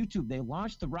videos on YouTube. They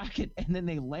launch the rocket and then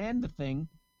they land the thing.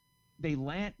 They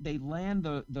land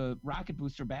the rocket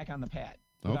booster back on the pad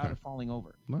without it falling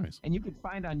over. Nice. And you can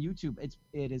find on YouTube.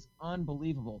 It is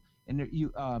unbelievable. And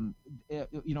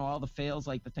all the fails,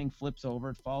 like the thing flips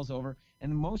over, it falls over.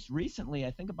 And most recently,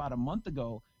 I think about a month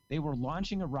ago, they were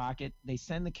launching a rocket. They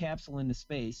send the capsule into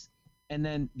space. And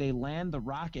then they land the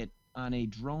rocket on a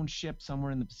drone ship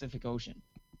somewhere in the Pacific Ocean.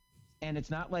 And it's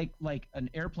not like an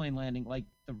airplane landing, like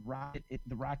the rocket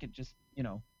just,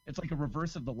 it's like a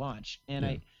reverse of the launch. And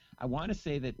I want to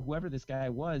say that whoever this guy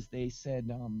was, they said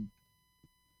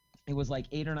it was like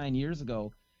 8 or 9 years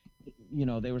ago,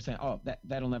 they were saying, oh,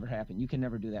 that'll never happen. You can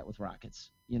never do that with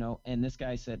rockets, And this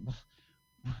guy said, well,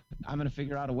 I'm going to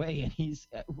figure out a way. And he's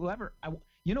whoever,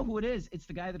 who it is? It's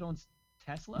the guy that owns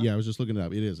Tesla? Yeah, I was just looking it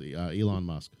up. It is Elon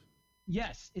Musk.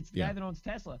 Yes, it's the guy that owns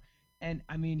Tesla. And,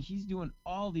 I mean, he's doing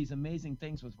all these amazing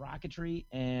things with rocketry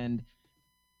and,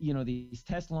 these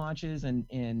test launches. And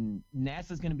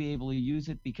NASA's going to be able to use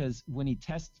it because when he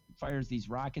fires these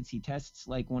rockets, he tests,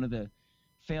 like, one of the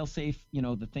fail-safe,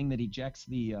 the thing that ejects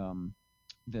the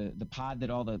pod that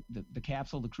all the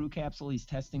capsule, the crew capsule, he's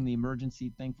testing the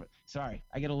emergency thing for. Sorry,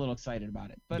 I get a little excited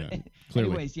about it. But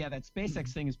anyways, that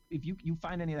SpaceX thing is, if you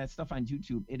find any of that stuff on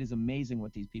YouTube, it is amazing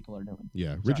what these people are doing.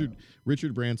 Yeah,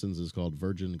 Richard Branson's is called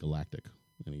Virgin Galactic,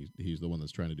 and he's the one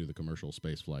that's trying to do the commercial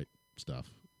space flight stuff.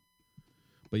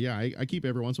 But yeah, I keep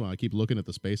every once in a while, I keep looking at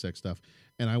the SpaceX stuff,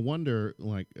 and I wonder,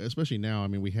 like, especially now, I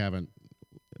mean, we haven't.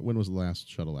 When was the last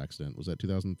shuttle accident? Was that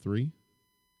 2003?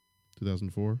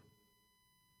 2004?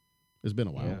 It's been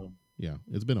a while. Yeah,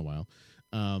 it's been a while.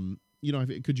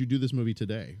 Could you do this movie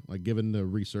today? Like, given the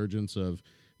resurgence of,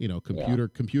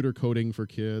 computer coding for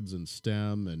kids and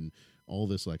STEM and all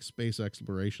this like space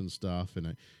exploration stuff,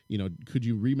 and could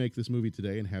you remake this movie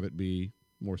today and have it be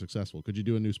more successful? Could you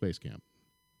do a new Space Camp?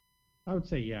 I would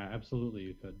say, yeah, absolutely,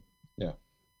 you could. Yeah.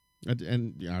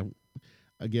 And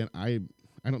again, I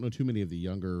don't know too many of the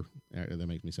younger. That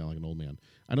makes me sound like an old man.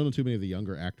 I don't know too many of the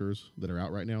younger actors that are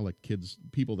out right now, like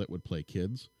people that would play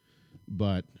kids.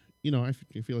 But I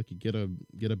feel like you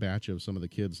get a batch of some of the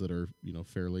kids that are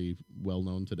fairly well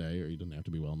known today, or you don't have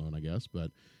to be well known, I guess.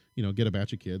 But get a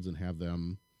batch of kids and have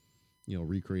them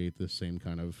recreate this same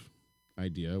kind of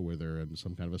idea where they're in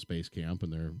some kind of a space camp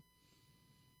and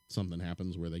something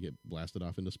happens where they get blasted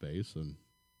off into space. And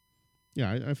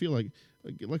yeah, I feel like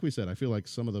we said, I feel like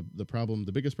some of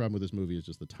the biggest problem with this movie is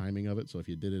just the timing of it. So if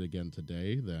you did it again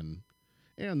today, then,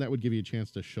 and that would give you a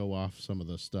chance to show off some of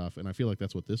the stuff. And I feel like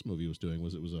that's what this movie was doing,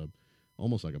 it was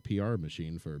almost like a PR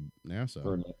machine for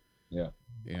NASA. Yeah.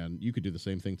 And you could do the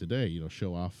same thing today,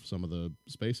 show off some of the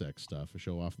SpaceX stuff,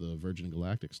 show off the Virgin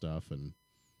Galactic stuff, and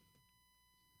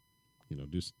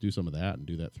do some of that and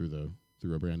do that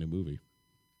through a brand new movie.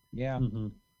 Yeah. Mm-hmm.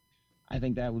 I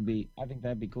think that'd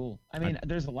be cool. I mean,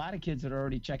 there's a lot of kids that are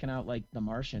already checking out like The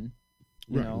Martian,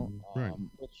 right.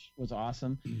 Which was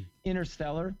awesome.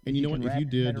 Interstellar. And you know what? If you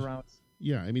did, around...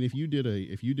 yeah, I mean, if you did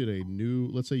a new,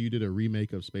 let's say you did a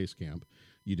remake of Space Camp,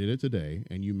 you did it today,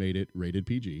 and you made it rated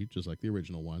PG, just like the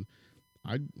original one,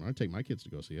 I'd take my kids to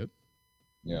go see it.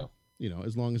 Yeah.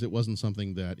 As long as it wasn't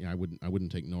something that I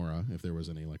wouldn't take Nora if there was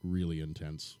any like really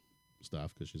intense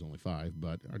stuff because she's only 5.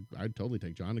 But I'd totally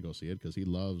take John to go see it because he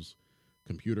loves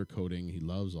computer coding. He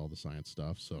loves all the science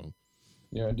stuff. So,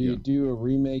 do you do a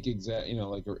remake you're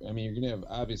gonna have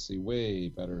obviously way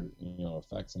better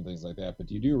effects and things like that. But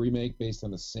do you do a remake based on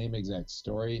the same exact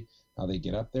story? How they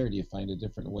get up there? Do you find a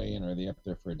different way, and are they up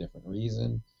there for a different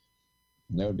reason?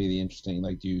 And that would be the interesting.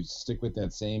 Like, do you stick with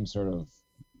that same sort of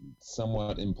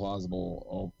somewhat implausible?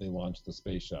 Oh, they launched the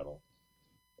space shuttle,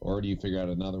 or do you figure out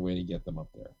another way to get them up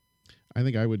there? I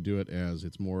think I would do it as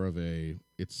it's more of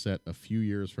it's set a few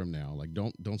years from now. Like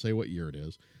don't say what year it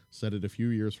is. Set it a few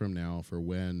years from now for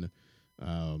when,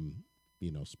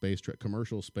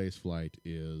 commercial space flight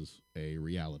is a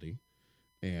reality,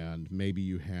 and maybe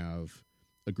you have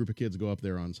a group of kids go up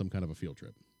there on some kind of a field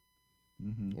trip,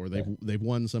 or they've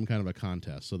won some kind of a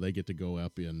contest, so they get to go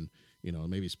up in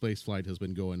maybe space flight has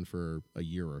been going for a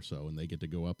year or so, and they get to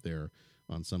go up there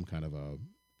on some kind of a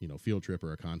field trip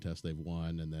or a contest they've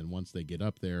won. And then once they get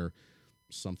up there,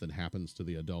 something happens to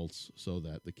the adults so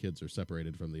that the kids are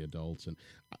separated from the adults. And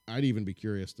I'd even be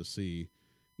curious to see,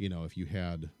 if you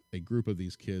had a group of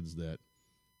these kids that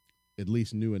at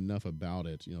least knew enough about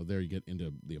it, there you get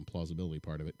into the implausibility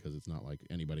part of it, because it's not like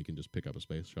anybody can just pick up a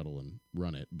space shuttle and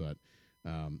run it. But,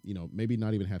 maybe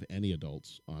not even have any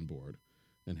adults on board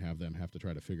and have them have to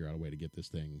try to figure out a way to get this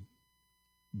thing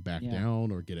back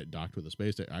down or get it docked with a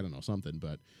space station. I don't know, something.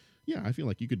 But yeah, I feel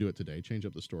like you could do it today, change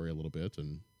up the story a little bit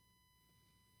and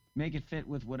make it fit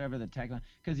with whatever the technology,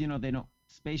 because they don't,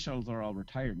 space shuttles are all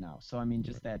retired now, so I mean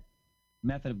just that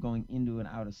method of going into and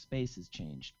out of space has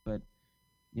changed. But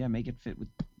yeah, make it fit with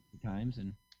the times.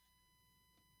 And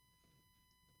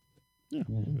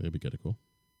it'd be kind of cool.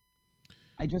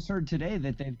 I just heard today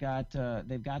that they've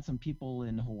got some people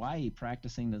in Hawaii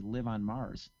practicing to live on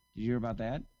Mars. Did you hear about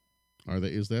that?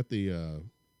 Is that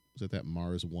that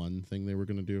Mars One thing they were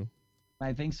going to do?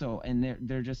 I think so, and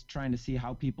they're just trying to see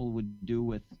how people would do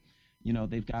with,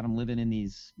 they've got them living in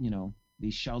these,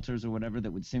 these shelters or whatever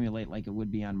that would simulate like it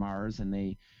would be on Mars, and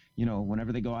they,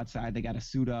 whenever they go outside, they got to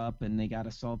suit up and they got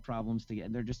to solve problems together.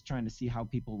 They're just trying to see how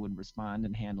people would respond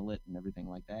and handle it and everything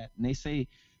like that. And they say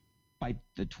by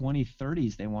the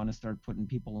 2030s they want to start putting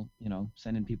people,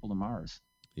 sending people to Mars.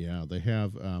 Yeah, they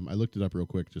have. I looked it up real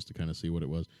quick just to kind of see what it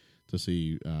was, to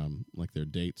see like their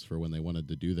dates for when they wanted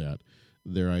to do that.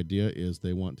 Their idea is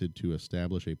they wanted to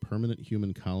establish a permanent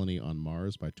human colony on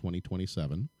Mars by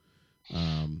 2027.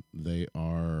 They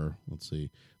are,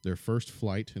 their first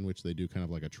flight, in which they do kind of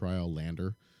like a trial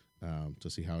lander to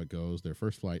see how it goes. Their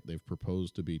first flight they've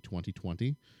proposed to be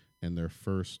 2020, and their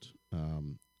first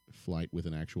flight with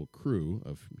an actual crew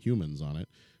of humans on it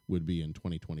would be in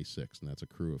 2026, and that's a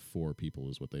crew of 4 people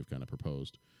is what they've kind of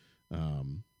proposed.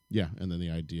 And then the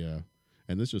idea,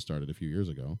 and this just started a few years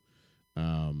ago,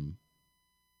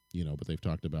 but they've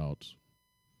talked about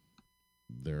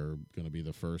they're going to be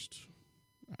the first,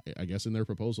 I guess in their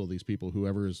proposal, these people,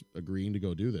 whoever is agreeing to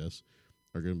go do this,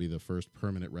 are going to be the first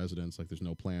permanent residents. Like there's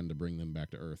no plan to bring them back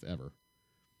to Earth ever.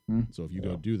 So if you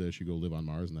go do this, you go live on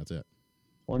Mars, and that's it.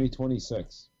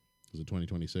 2026. Is it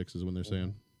 2026 is when they're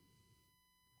saying?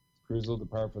 Crews will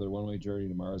depart for their one-way journey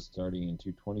to Mars starting in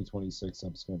 2026.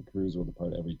 Subsequent crews will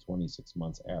depart every 26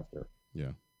 months after.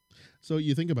 Yeah. So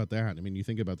you think about that. I mean, you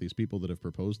think about these people that have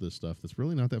proposed this stuff. That's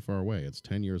really not that far away. It's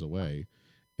 10 years away.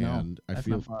 And that's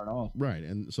not far at all. Right.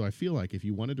 And so I feel like if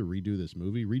you wanted to redo this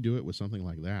movie, redo it with something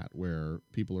like that, where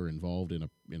people are involved in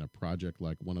a project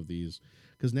like one of these,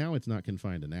 because now it's not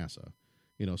confined to NASA.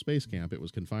 Space Camp, it was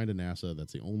confined to NASA.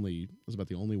 That's about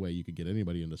the only way you could get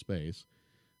anybody into space.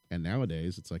 And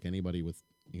nowadays, it's like anybody with,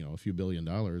 a few $1 billion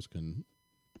can,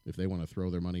 if they want to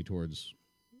throw their money towards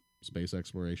space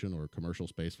exploration or commercial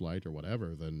space flight or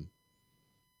whatever, then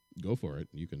go for it.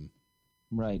 You can.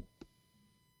 Right.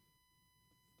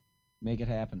 Make it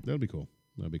happen. That'd be cool.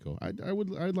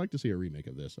 I'd like to see a remake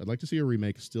of this. I'd like to see a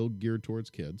remake still geared towards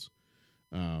kids.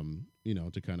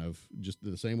 To kind of just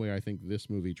the same way I think this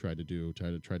movie tried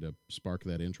to spark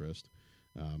that interest.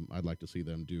 I'd like to see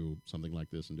them do something like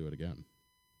this and do it again.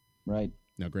 Right.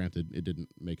 Now, granted, it didn't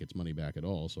make its money back at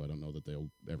all, so I don't know that they'll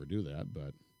ever do that.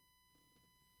 But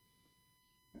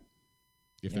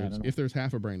if there's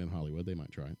half a brain in Hollywood, they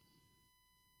might try it.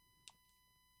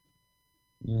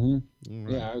 Mm-hmm.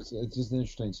 Right. Yeah, it's just an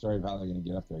interesting story of how they're going to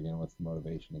get up there again. What's the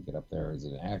motivation to get up there? Is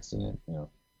it an accident? You know,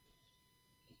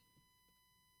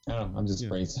 I don't know. I'm just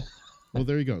bracing. Well,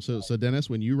 there you go. So Dennis,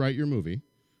 when you write your movie,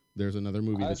 there's another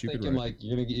movie that you could write. Like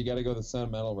you got to go the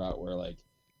sentimental route where like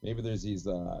maybe there's these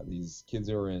kids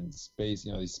who are in space.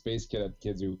 You know, these space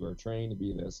kids who are trained to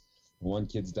be this. One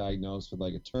kid's diagnosed with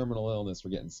like a terminal illness.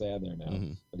 We're getting sad there now,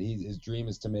 but his dream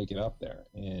is to make it up there,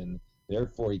 and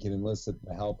therefore he can enlist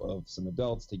the help of some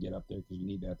adults to get up there because we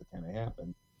need that to kind of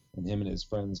happen. And him and his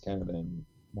friends kind of then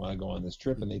want to go on this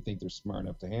trip, and they think they're smart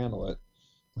enough to handle it.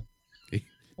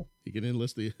 He can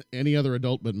enlist any other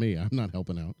adult but me. I'm not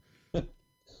helping out.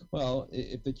 Well,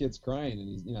 if the kid's crying and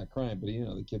he's not crying, but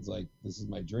the kid's like, "This is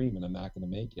my dream, and I'm not going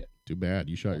to make it." Too bad.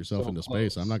 You shot yourself into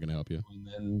space. I'm not going to help you. And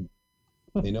then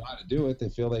they know how to do it. They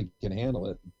feel they can handle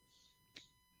it.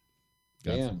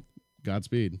 Bam.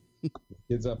 Godspeed.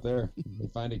 Kids up there. They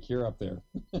find a cure up there.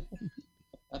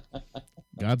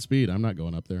 Godspeed. I'm not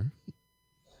going up there.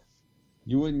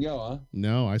 You wouldn't go, huh?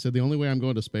 No, I said the only way I'm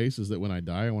going to space is that when I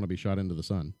die, I want to be shot into the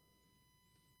sun.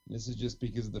 This is just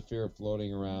because of the fear of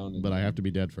floating around. But I have to be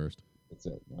dead first. That's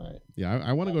it. All right. Yeah,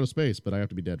 I want to go to space, but I have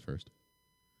to be dead first.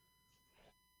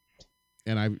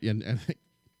 And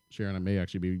Sharon may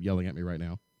actually be yelling at me right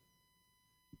now.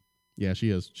 Yeah, she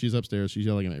is. She's upstairs. She's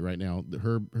yelling at me right now.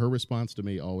 Her response to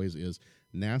me always is,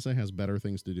 NASA has better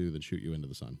things to do than shoot you into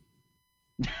the sun.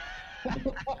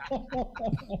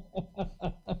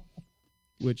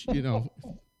 Which,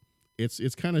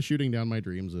 it's kind of shooting down my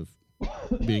dreams of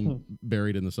being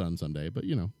buried in the sun someday, but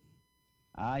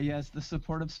yes, the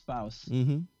supportive spouse.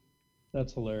 Mm-hmm.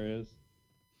 That's hilarious.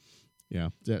 Yeah,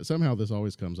 somehow this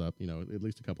always comes up, at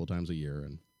least a couple of times a year,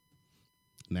 and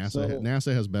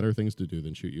NASA has better things to do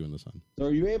than shoot you in the sun. So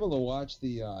are you able to watch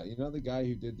the the guy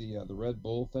who did the Red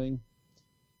Bull thing?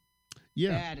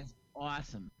 Yeah. That is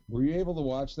awesome. Were you able to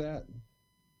watch that,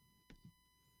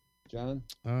 John?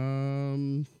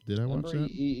 Did I watch that?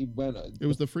 He went. It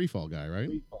was the free fall guy, right?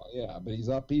 Free fall, yeah, but he's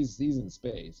up. He's in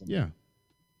space. Yeah.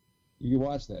 You can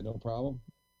watch that, no problem.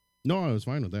 No, I was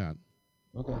fine with that.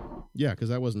 Okay. Yeah, because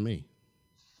that wasn't me.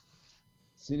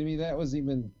 See, to me, that was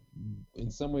even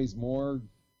in some ways more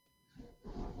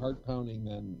heart pounding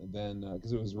than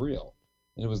because it was real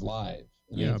and it was live.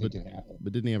 And yeah, but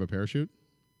didn't he have a parachute?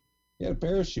 He had a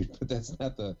parachute, but that's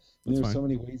not the. There's so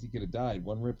many ways he could have died.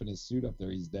 One rip in his suit up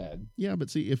there, he's dead. Yeah, but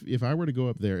see, if I were to go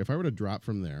up there, if I were to drop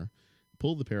from there,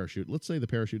 pull the parachute. Let's say the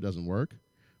parachute doesn't work,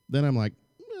 then I'm like,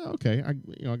 okay, I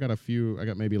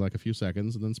got maybe like a few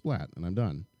seconds, and then splat, and I'm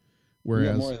done.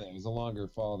 Whereas more than that. It was a longer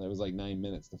fall. That was like 9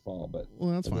 minutes to fall, but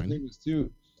that's fine. The thing was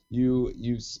too,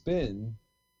 you spin.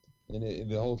 And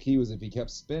the whole key was if he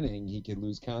kept spinning, he could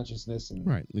lose consciousness. And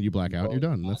right. And you black out, you're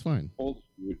done. That's fine.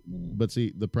 But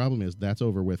see, the problem is that's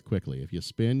over with quickly. If you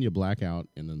spin, you black out,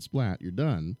 and then splat, you're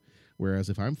done. Whereas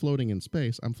if I'm floating in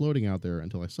space, I'm floating out there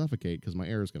until I suffocate because my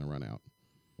air is going to run out.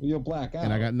 Well, you'll black out.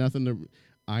 And I got nothing to...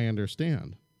 I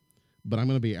understand. But I'm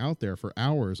going to be out there for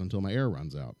hours until my air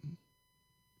runs out.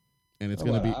 And it's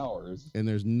going to be... hours? And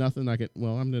there's nothing I can...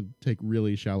 Well, I'm going to take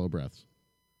really shallow breaths.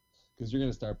 Because you're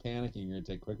going to start panicking. You're going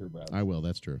to take quicker breaths. I will.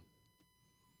 That's true.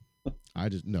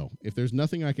 No. If there's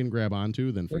nothing I can grab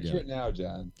onto, then forget it. Picture it now,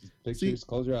 John.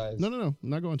 Close your eyes. No. I'm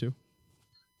not going to.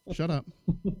 Shut up.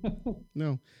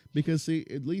 No. Because, see,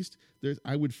 at least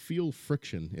I would feel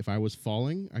friction. If I was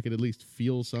falling, I could at least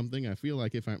feel something. I feel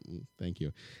like thank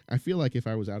you. I feel like if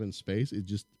I was out in space, it's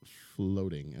just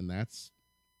floating. And that's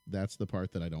the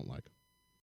part that I don't like.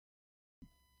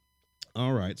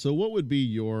 All right. So what would be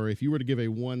if you were to give a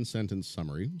one-sentence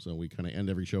summary, so we kind of end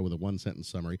every show with a one-sentence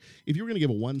summary. If you were going to give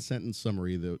a one-sentence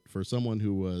summary for someone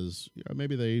who was,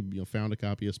 maybe they found a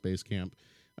copy of Space Camp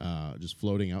just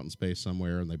floating out in space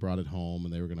somewhere, and they brought it home,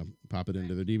 and they were going to pop it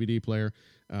into their DVD player,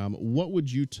 what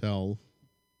would you tell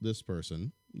this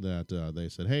person that they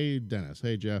said, hey, Dennis,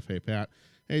 hey, Jeff, hey, Pat,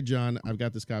 hey, John, I've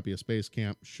got this copy of Space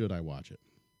Camp. Should I watch it?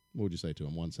 What would you say to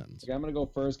him? One sentence. Okay, I'm going to go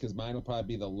first because mine will probably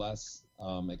be the less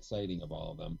exciting of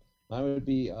all of them. Mine would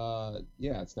be,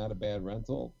 it's not a bad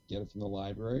rental. Get it from the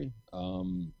library.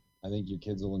 I think your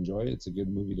kids will enjoy it. It's a good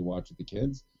movie to watch with the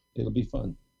kids. It'll be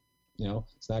fun.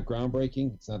 It's not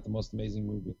groundbreaking. It's not the most amazing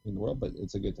movie in the world, but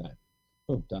it's a good time.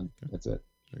 Boom, done. Okay. That's it.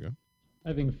 There you go.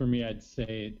 I think for me, I'd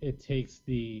say it takes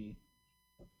the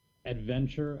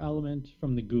adventure element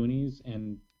from the Goonies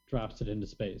and drops it into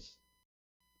space.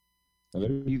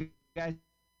 You guys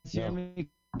hear me?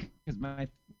 Because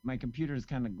my computer is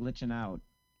kind of glitching out.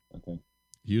 Okay.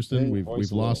 Houston, we've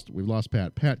lost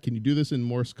Pat. Pat, can you do this in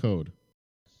Morse code?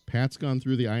 Pat's gone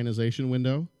through the ionization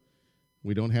window.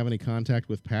 We don't have any contact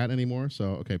with Pat anymore. So,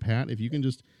 okay, Pat,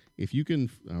 if if you can,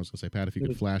 I was gonna say, Pat, if you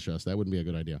could flash us, that wouldn't be a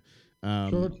good idea.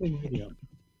 Short video.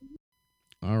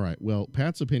 All right. Well,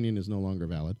 Pat's opinion is no longer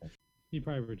valid. He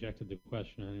probably rejected the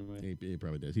question anyway. He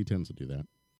probably did. He tends to do that.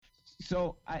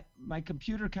 So my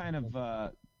computer kind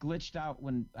of glitched out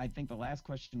when I think the last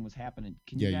question was happening.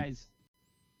 Can you guys?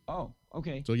 Oh,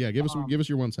 okay. So yeah, give us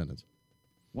your one sentence.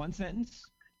 One sentence.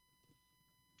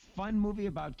 Fun movie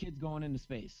about kids going into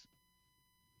space.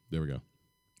 There we go.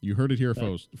 You heard it here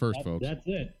first, folks. That's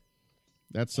it.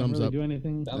 That sums really up. Do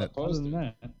anything on the other poster. than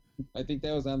that. I think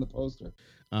that was on the poster.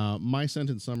 My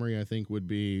sentence summary, I think, would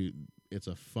be it's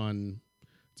a fun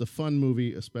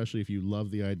movie, especially if you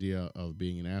love the idea of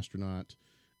being an astronaut.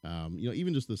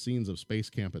 Even just the scenes of space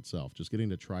camp itself, just getting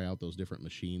to try out those different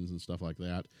machines and stuff like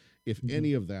that. If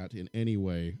any of that in any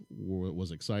way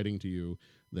was exciting to you,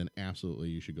 then absolutely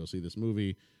you should go see this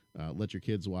movie. Let your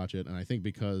kids watch it. And I think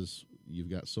because you've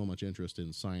got so much interest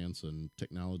in science and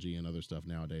technology and other stuff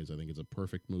nowadays, I think it's a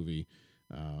perfect movie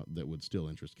that would still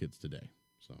interest kids today.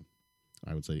 So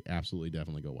I would say absolutely,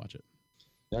 definitely go watch it.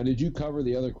 Now, did you cover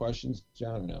the other questions,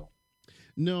 John, or no?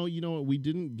 No, you know what? We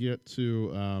didn't get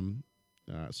to...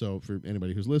 so for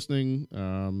anybody who's listening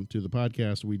to the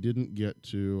podcast, we didn't get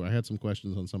to... I had some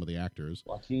questions on some of the actors.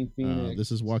 Joaquin Phoenix.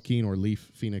 This is Joaquin or Leaf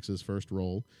Phoenix's first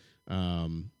role.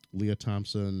 Leah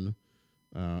Thompson,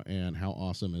 and how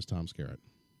awesome is Tom Skerritt?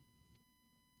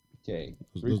 Okay,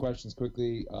 three questions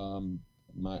quickly.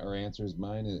 Our answers,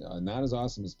 mine is not as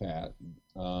awesome as Pat.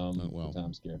 Tom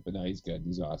Skerritt, but no, he's good.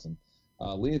 He's awesome.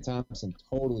 Leah Thompson,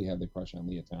 totally had the crush on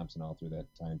Leah Thompson all through that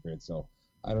time period. So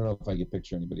I don't know if I could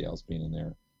picture anybody else being in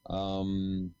there. How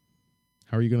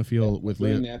are you going to feel with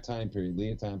Leah? In that time period,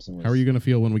 Leah Thompson was... How are you going to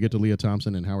feel when we get to Leah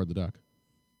Thompson and Howard the Duck?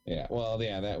 Yeah, well,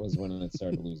 yeah, that was when it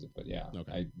started to lose it. But yeah,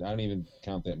 okay. I don't even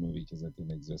count that movie because it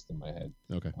didn't exist in my head.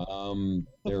 Okay.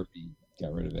 Therapy,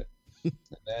 got rid of it.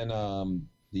 And then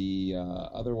the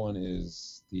other one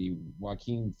is the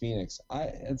Joaquin Phoenix.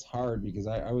 It's hard because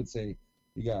I would say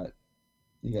you got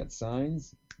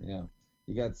Signs. Yeah,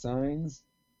 you got Signs.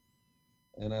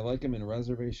 And I like him in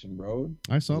Reservation Road.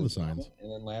 I saw the Signs.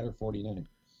 And then Ladder 49.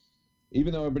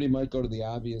 Even though everybody might go to the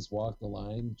obvious Walk the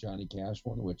Line, Johnny Cash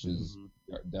one, which is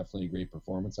definitely a great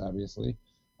performance, obviously.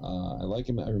 I like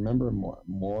him. I remember him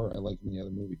more. I like him in the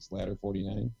other movies. Ladder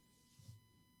 49.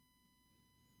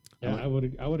 Yeah, I would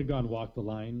have gone Walk the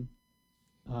Line.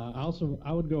 I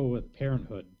would go with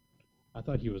Parenthood. I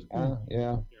thought he was great.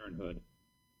 Yeah. Parenthood.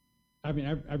 I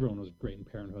mean, everyone was great in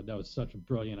Parenthood. That was such a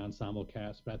brilliant ensemble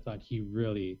cast, but I thought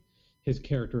his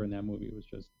character in that movie was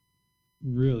just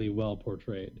really well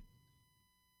portrayed.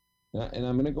 And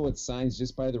I'm going to go with Signs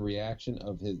just by the reaction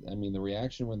of the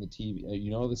reaction when the TV,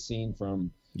 the scene from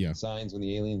Signs when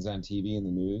the alien's on TV in the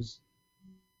news?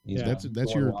 That's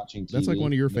like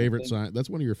one of your favorite signs. That's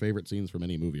one of your favorite scenes from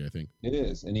any movie, I think. It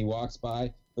is. And he walks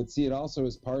by, but see, it also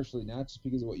is partially not just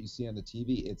because of what you see on the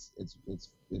TV, it's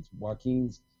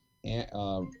Joaquin's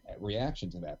reaction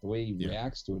to that. The way he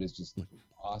reacts to it is just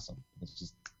awesome. It's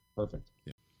just perfect.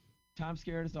 Yeah. Tom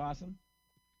Skerritt is awesome.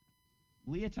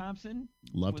 Leah Thompson.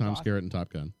 Love Tom Skerritt and Top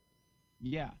Gun.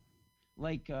 Yeah.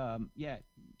 Tom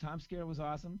Skerritt was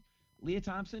awesome. Leah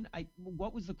Thompson,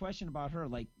 what was the question about her?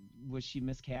 Like, was she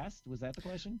miscast? Was that the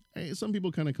question? Some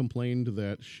people kind of complained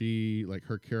that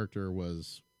her character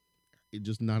was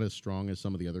just not as strong as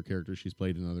some of the other characters she's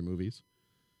played in other movies.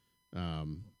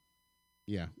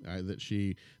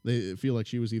 They feel like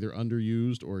she was either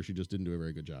underused or she just didn't do a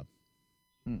very good job.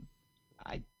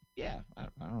 I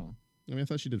don't know. I mean, I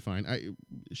thought she did fine.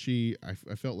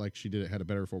 I felt like she had a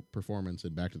better performance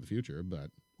in Back to the Future, but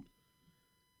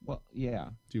well, yeah,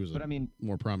 she was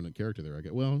more prominent character there. I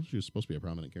guess. Well, she was supposed to be a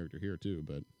prominent character here too,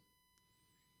 but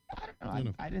I don't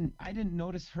know. I didn't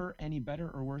notice her any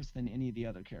better or worse than any of the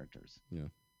other characters. Yeah.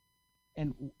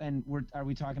 And are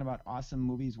we talking about awesome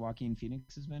movies Joaquin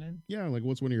Phoenix has been in? Yeah, like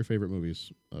what's one of your favorite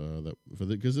movies?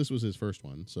 Because this was his first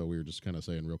one, so we were just kind of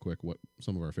saying real quick what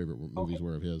some of our favorite movies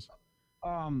were of his.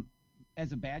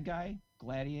 As a bad guy,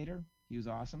 Gladiator, he was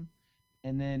awesome.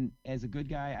 And then as a good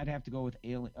guy, I'd have to go with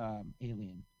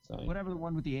Alien. Sign. Whatever the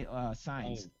one with the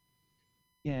Signs.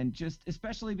 And just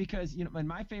especially because, and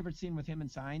my favorite scene with him in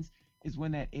Signs is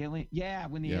when that alien,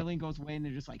 alien goes away and they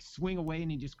just like swing away and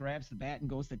he just grabs the bat and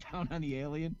goes to town on the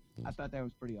alien. I thought that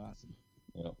was pretty awesome.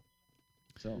 Yeah.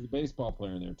 So there's a baseball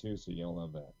player in there too, so you'll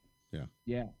love that. Yeah.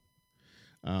 Yeah.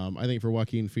 I think for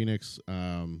Joaquin Phoenix,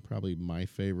 probably my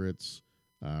favorites.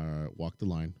 Walk the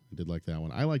Line. I did like that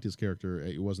one. I liked his character.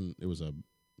 It was a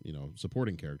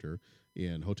supporting character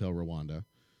in Hotel Rwanda.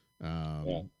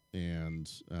 And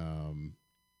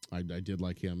I did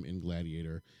like him in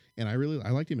Gladiator, and I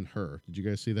liked him in Her. Did you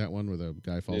guys see that one where the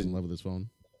guy falls in love with his phone?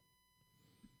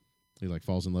 He like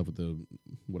falls in love with the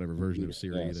whatever version of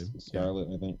Siri. Yes, Scarlet,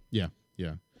 I think. Yeah.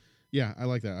 I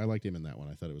like that. I liked him in that one.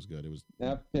 I thought it was good. It was.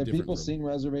 Now, have people seen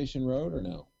Reservation Road or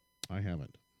no? I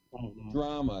haven't.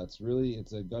 Drama. It's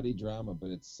a gutty drama, but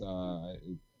it's. I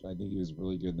think he was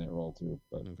really good in that role too.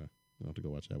 But okay, I'll have to go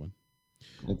watch that one.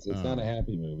 It's not a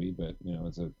happy movie, but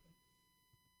it's a.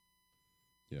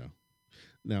 Yeah.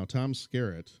 Now Tom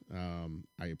Skerritt,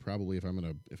 I probably if I'm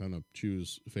gonna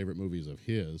choose favorite movies of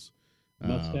his.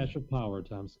 Mustache of power,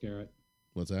 Tom Skerritt.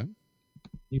 What's that?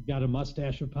 You've got a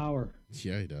mustache of power.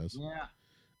 Yeah, he does. Yeah.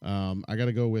 I got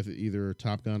to go with either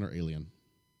Top Gun or Alien.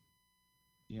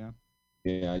 Yeah.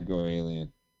 Yeah, I'd go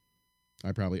Alien.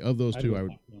 I probably of those two I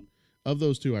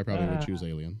probably would choose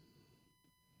Alien.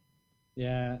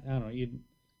 Yeah, I don't know.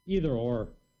 Either or.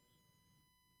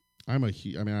 I'm a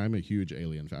huge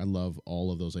Alien fan. I love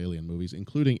all of those Alien movies,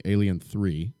 including Alien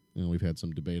 3. We've had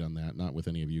some debate on that, not with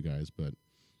any of you guys, but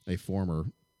a former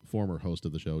host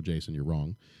of the show, Jason, you're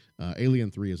wrong. Alien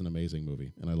 3 is an amazing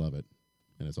movie, and I love it,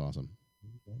 and it's awesome.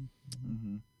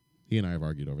 Mm-hmm. He and I have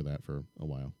argued over that for a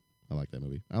while. I like that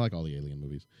movie. I like all the Alien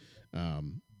movies.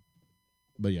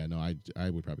 But yeah, no, I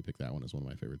would probably pick that one as one of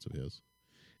my favorites of his.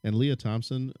 And Leah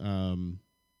Thompson,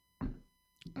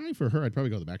 for her, I'd probably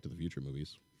go the Back to the Future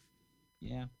movies.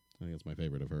 Yeah. I think it's my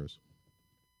favorite of hers.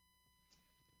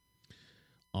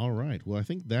 All right. Well, I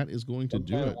think that is going to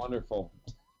do it. Wonderful.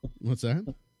 What's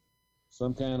that?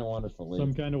 Some kind of wonderful.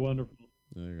 Some kind of wonderful.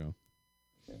 There you go.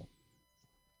 Yeah.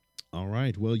 All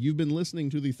right. Well, you've been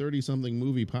listening to the 30-something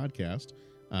movie podcast.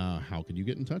 How could you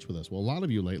get in touch with us? Well, a lot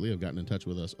of you lately have gotten in touch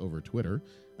with us over Twitter.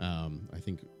 I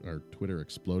think our Twitter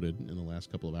exploded in the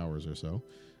last couple of hours or so.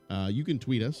 You can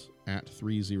tweet us at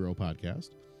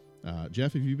 30podcast.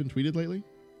 Jeff, have you been tweeted lately?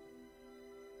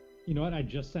 You know what? I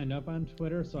just signed up on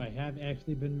Twitter, so I have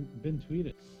actually been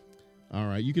tweeted. All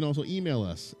right. You can also email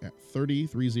us at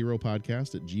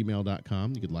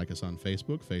 3030podcast@gmail.com. You could like us on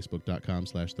Facebook,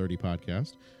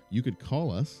 facebook.com/30podcast. You could call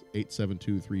us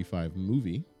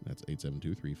 872-35-MOVIE. That's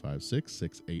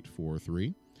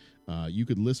 872-356-6843. You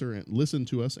could listen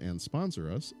to us and sponsor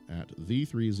us at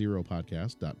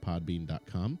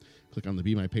the30podcast.podbean.com. Click on the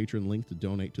Be My Patron link to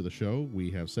donate to the show.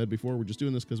 We have said before, we're just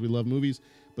doing this because we love movies,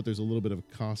 but there's a little bit of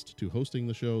cost to hosting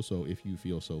the show, so if you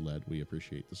feel so led, we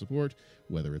appreciate the support,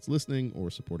 whether it's listening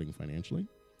or supporting financially.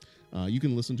 You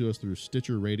can listen to us through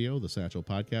Stitcher Radio, the Satchel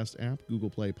Podcast app, Google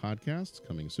Play Podcasts,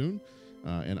 coming soon,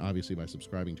 and obviously by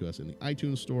subscribing to us in the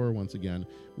iTunes Store. Once again,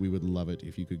 we would love it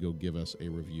if you could go give us a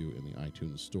review in the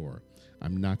iTunes Store.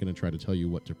 I'm not going to try to tell you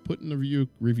what to put in the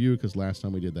review because last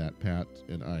time we did that, Pat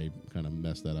and I kind of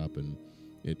messed that up, and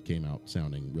it came out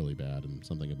sounding really bad, and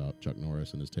something about Chuck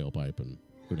Norris and his tailpipe, and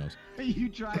who knows. You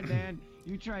tried, man.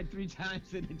 You tried 3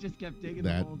 times, and it just kept digging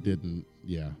the hole. That didn't.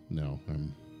 Yeah, no.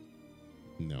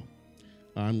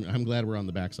 I'm glad we're on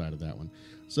the backside of that one.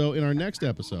 So in our next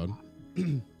episode,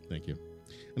 thank you.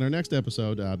 In our next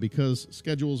episode, because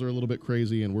schedules are a little bit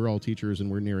crazy and we're all teachers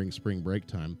and we're nearing spring break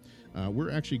time,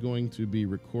 we're actually going to be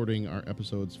recording our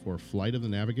episodes for Flight of the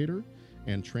Navigator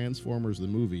and Transformers the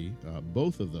movie,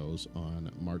 both of those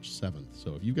on March 7th.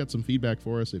 So if you've got some feedback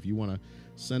for us, if you want to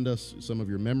send us some of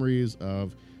your memories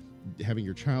of having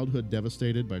your childhood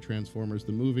devastated by Transformers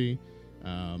the movie,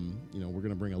 we're going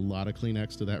to bring a lot of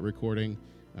Kleenex to that recording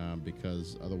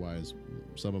because otherwise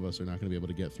some of us are not going to be able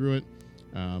to get through it.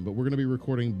 But we're going to be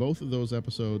recording both of those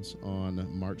episodes on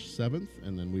March 7th,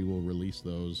 and then we will release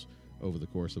those over the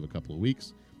course of a couple of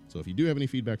weeks. So if you do have any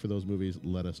feedback for those movies,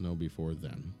 let us know before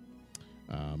then.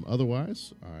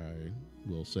 Otherwise, I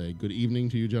will say good evening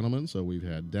to you, gentlemen. So we've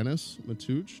had Dennis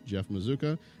Matuch, Jeff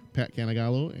Mazuka, Pat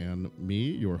Canigallo, and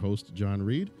me, your host, John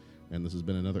Reed. And this has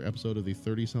been another episode of the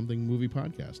 30-something movie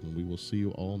podcast, and we will see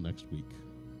you all next week.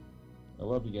 I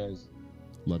love you guys.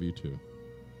 Love you too.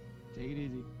 Take it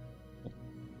easy.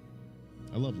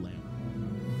 I love Lamb.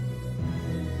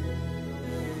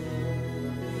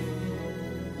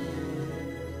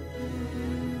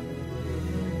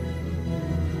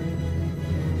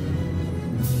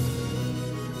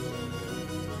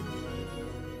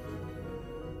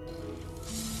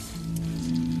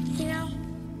 You know,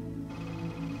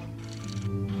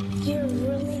 you're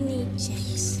really neat,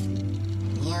 Jinx.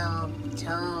 You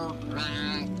too,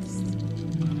 Rex.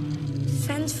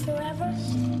 Friends forever?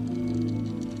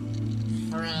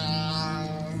 Friends.